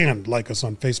SeattleSportsU and like us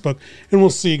on Facebook. And we'll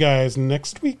see you guys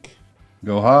next week.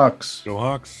 Go Hawks. Go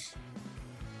Hawks.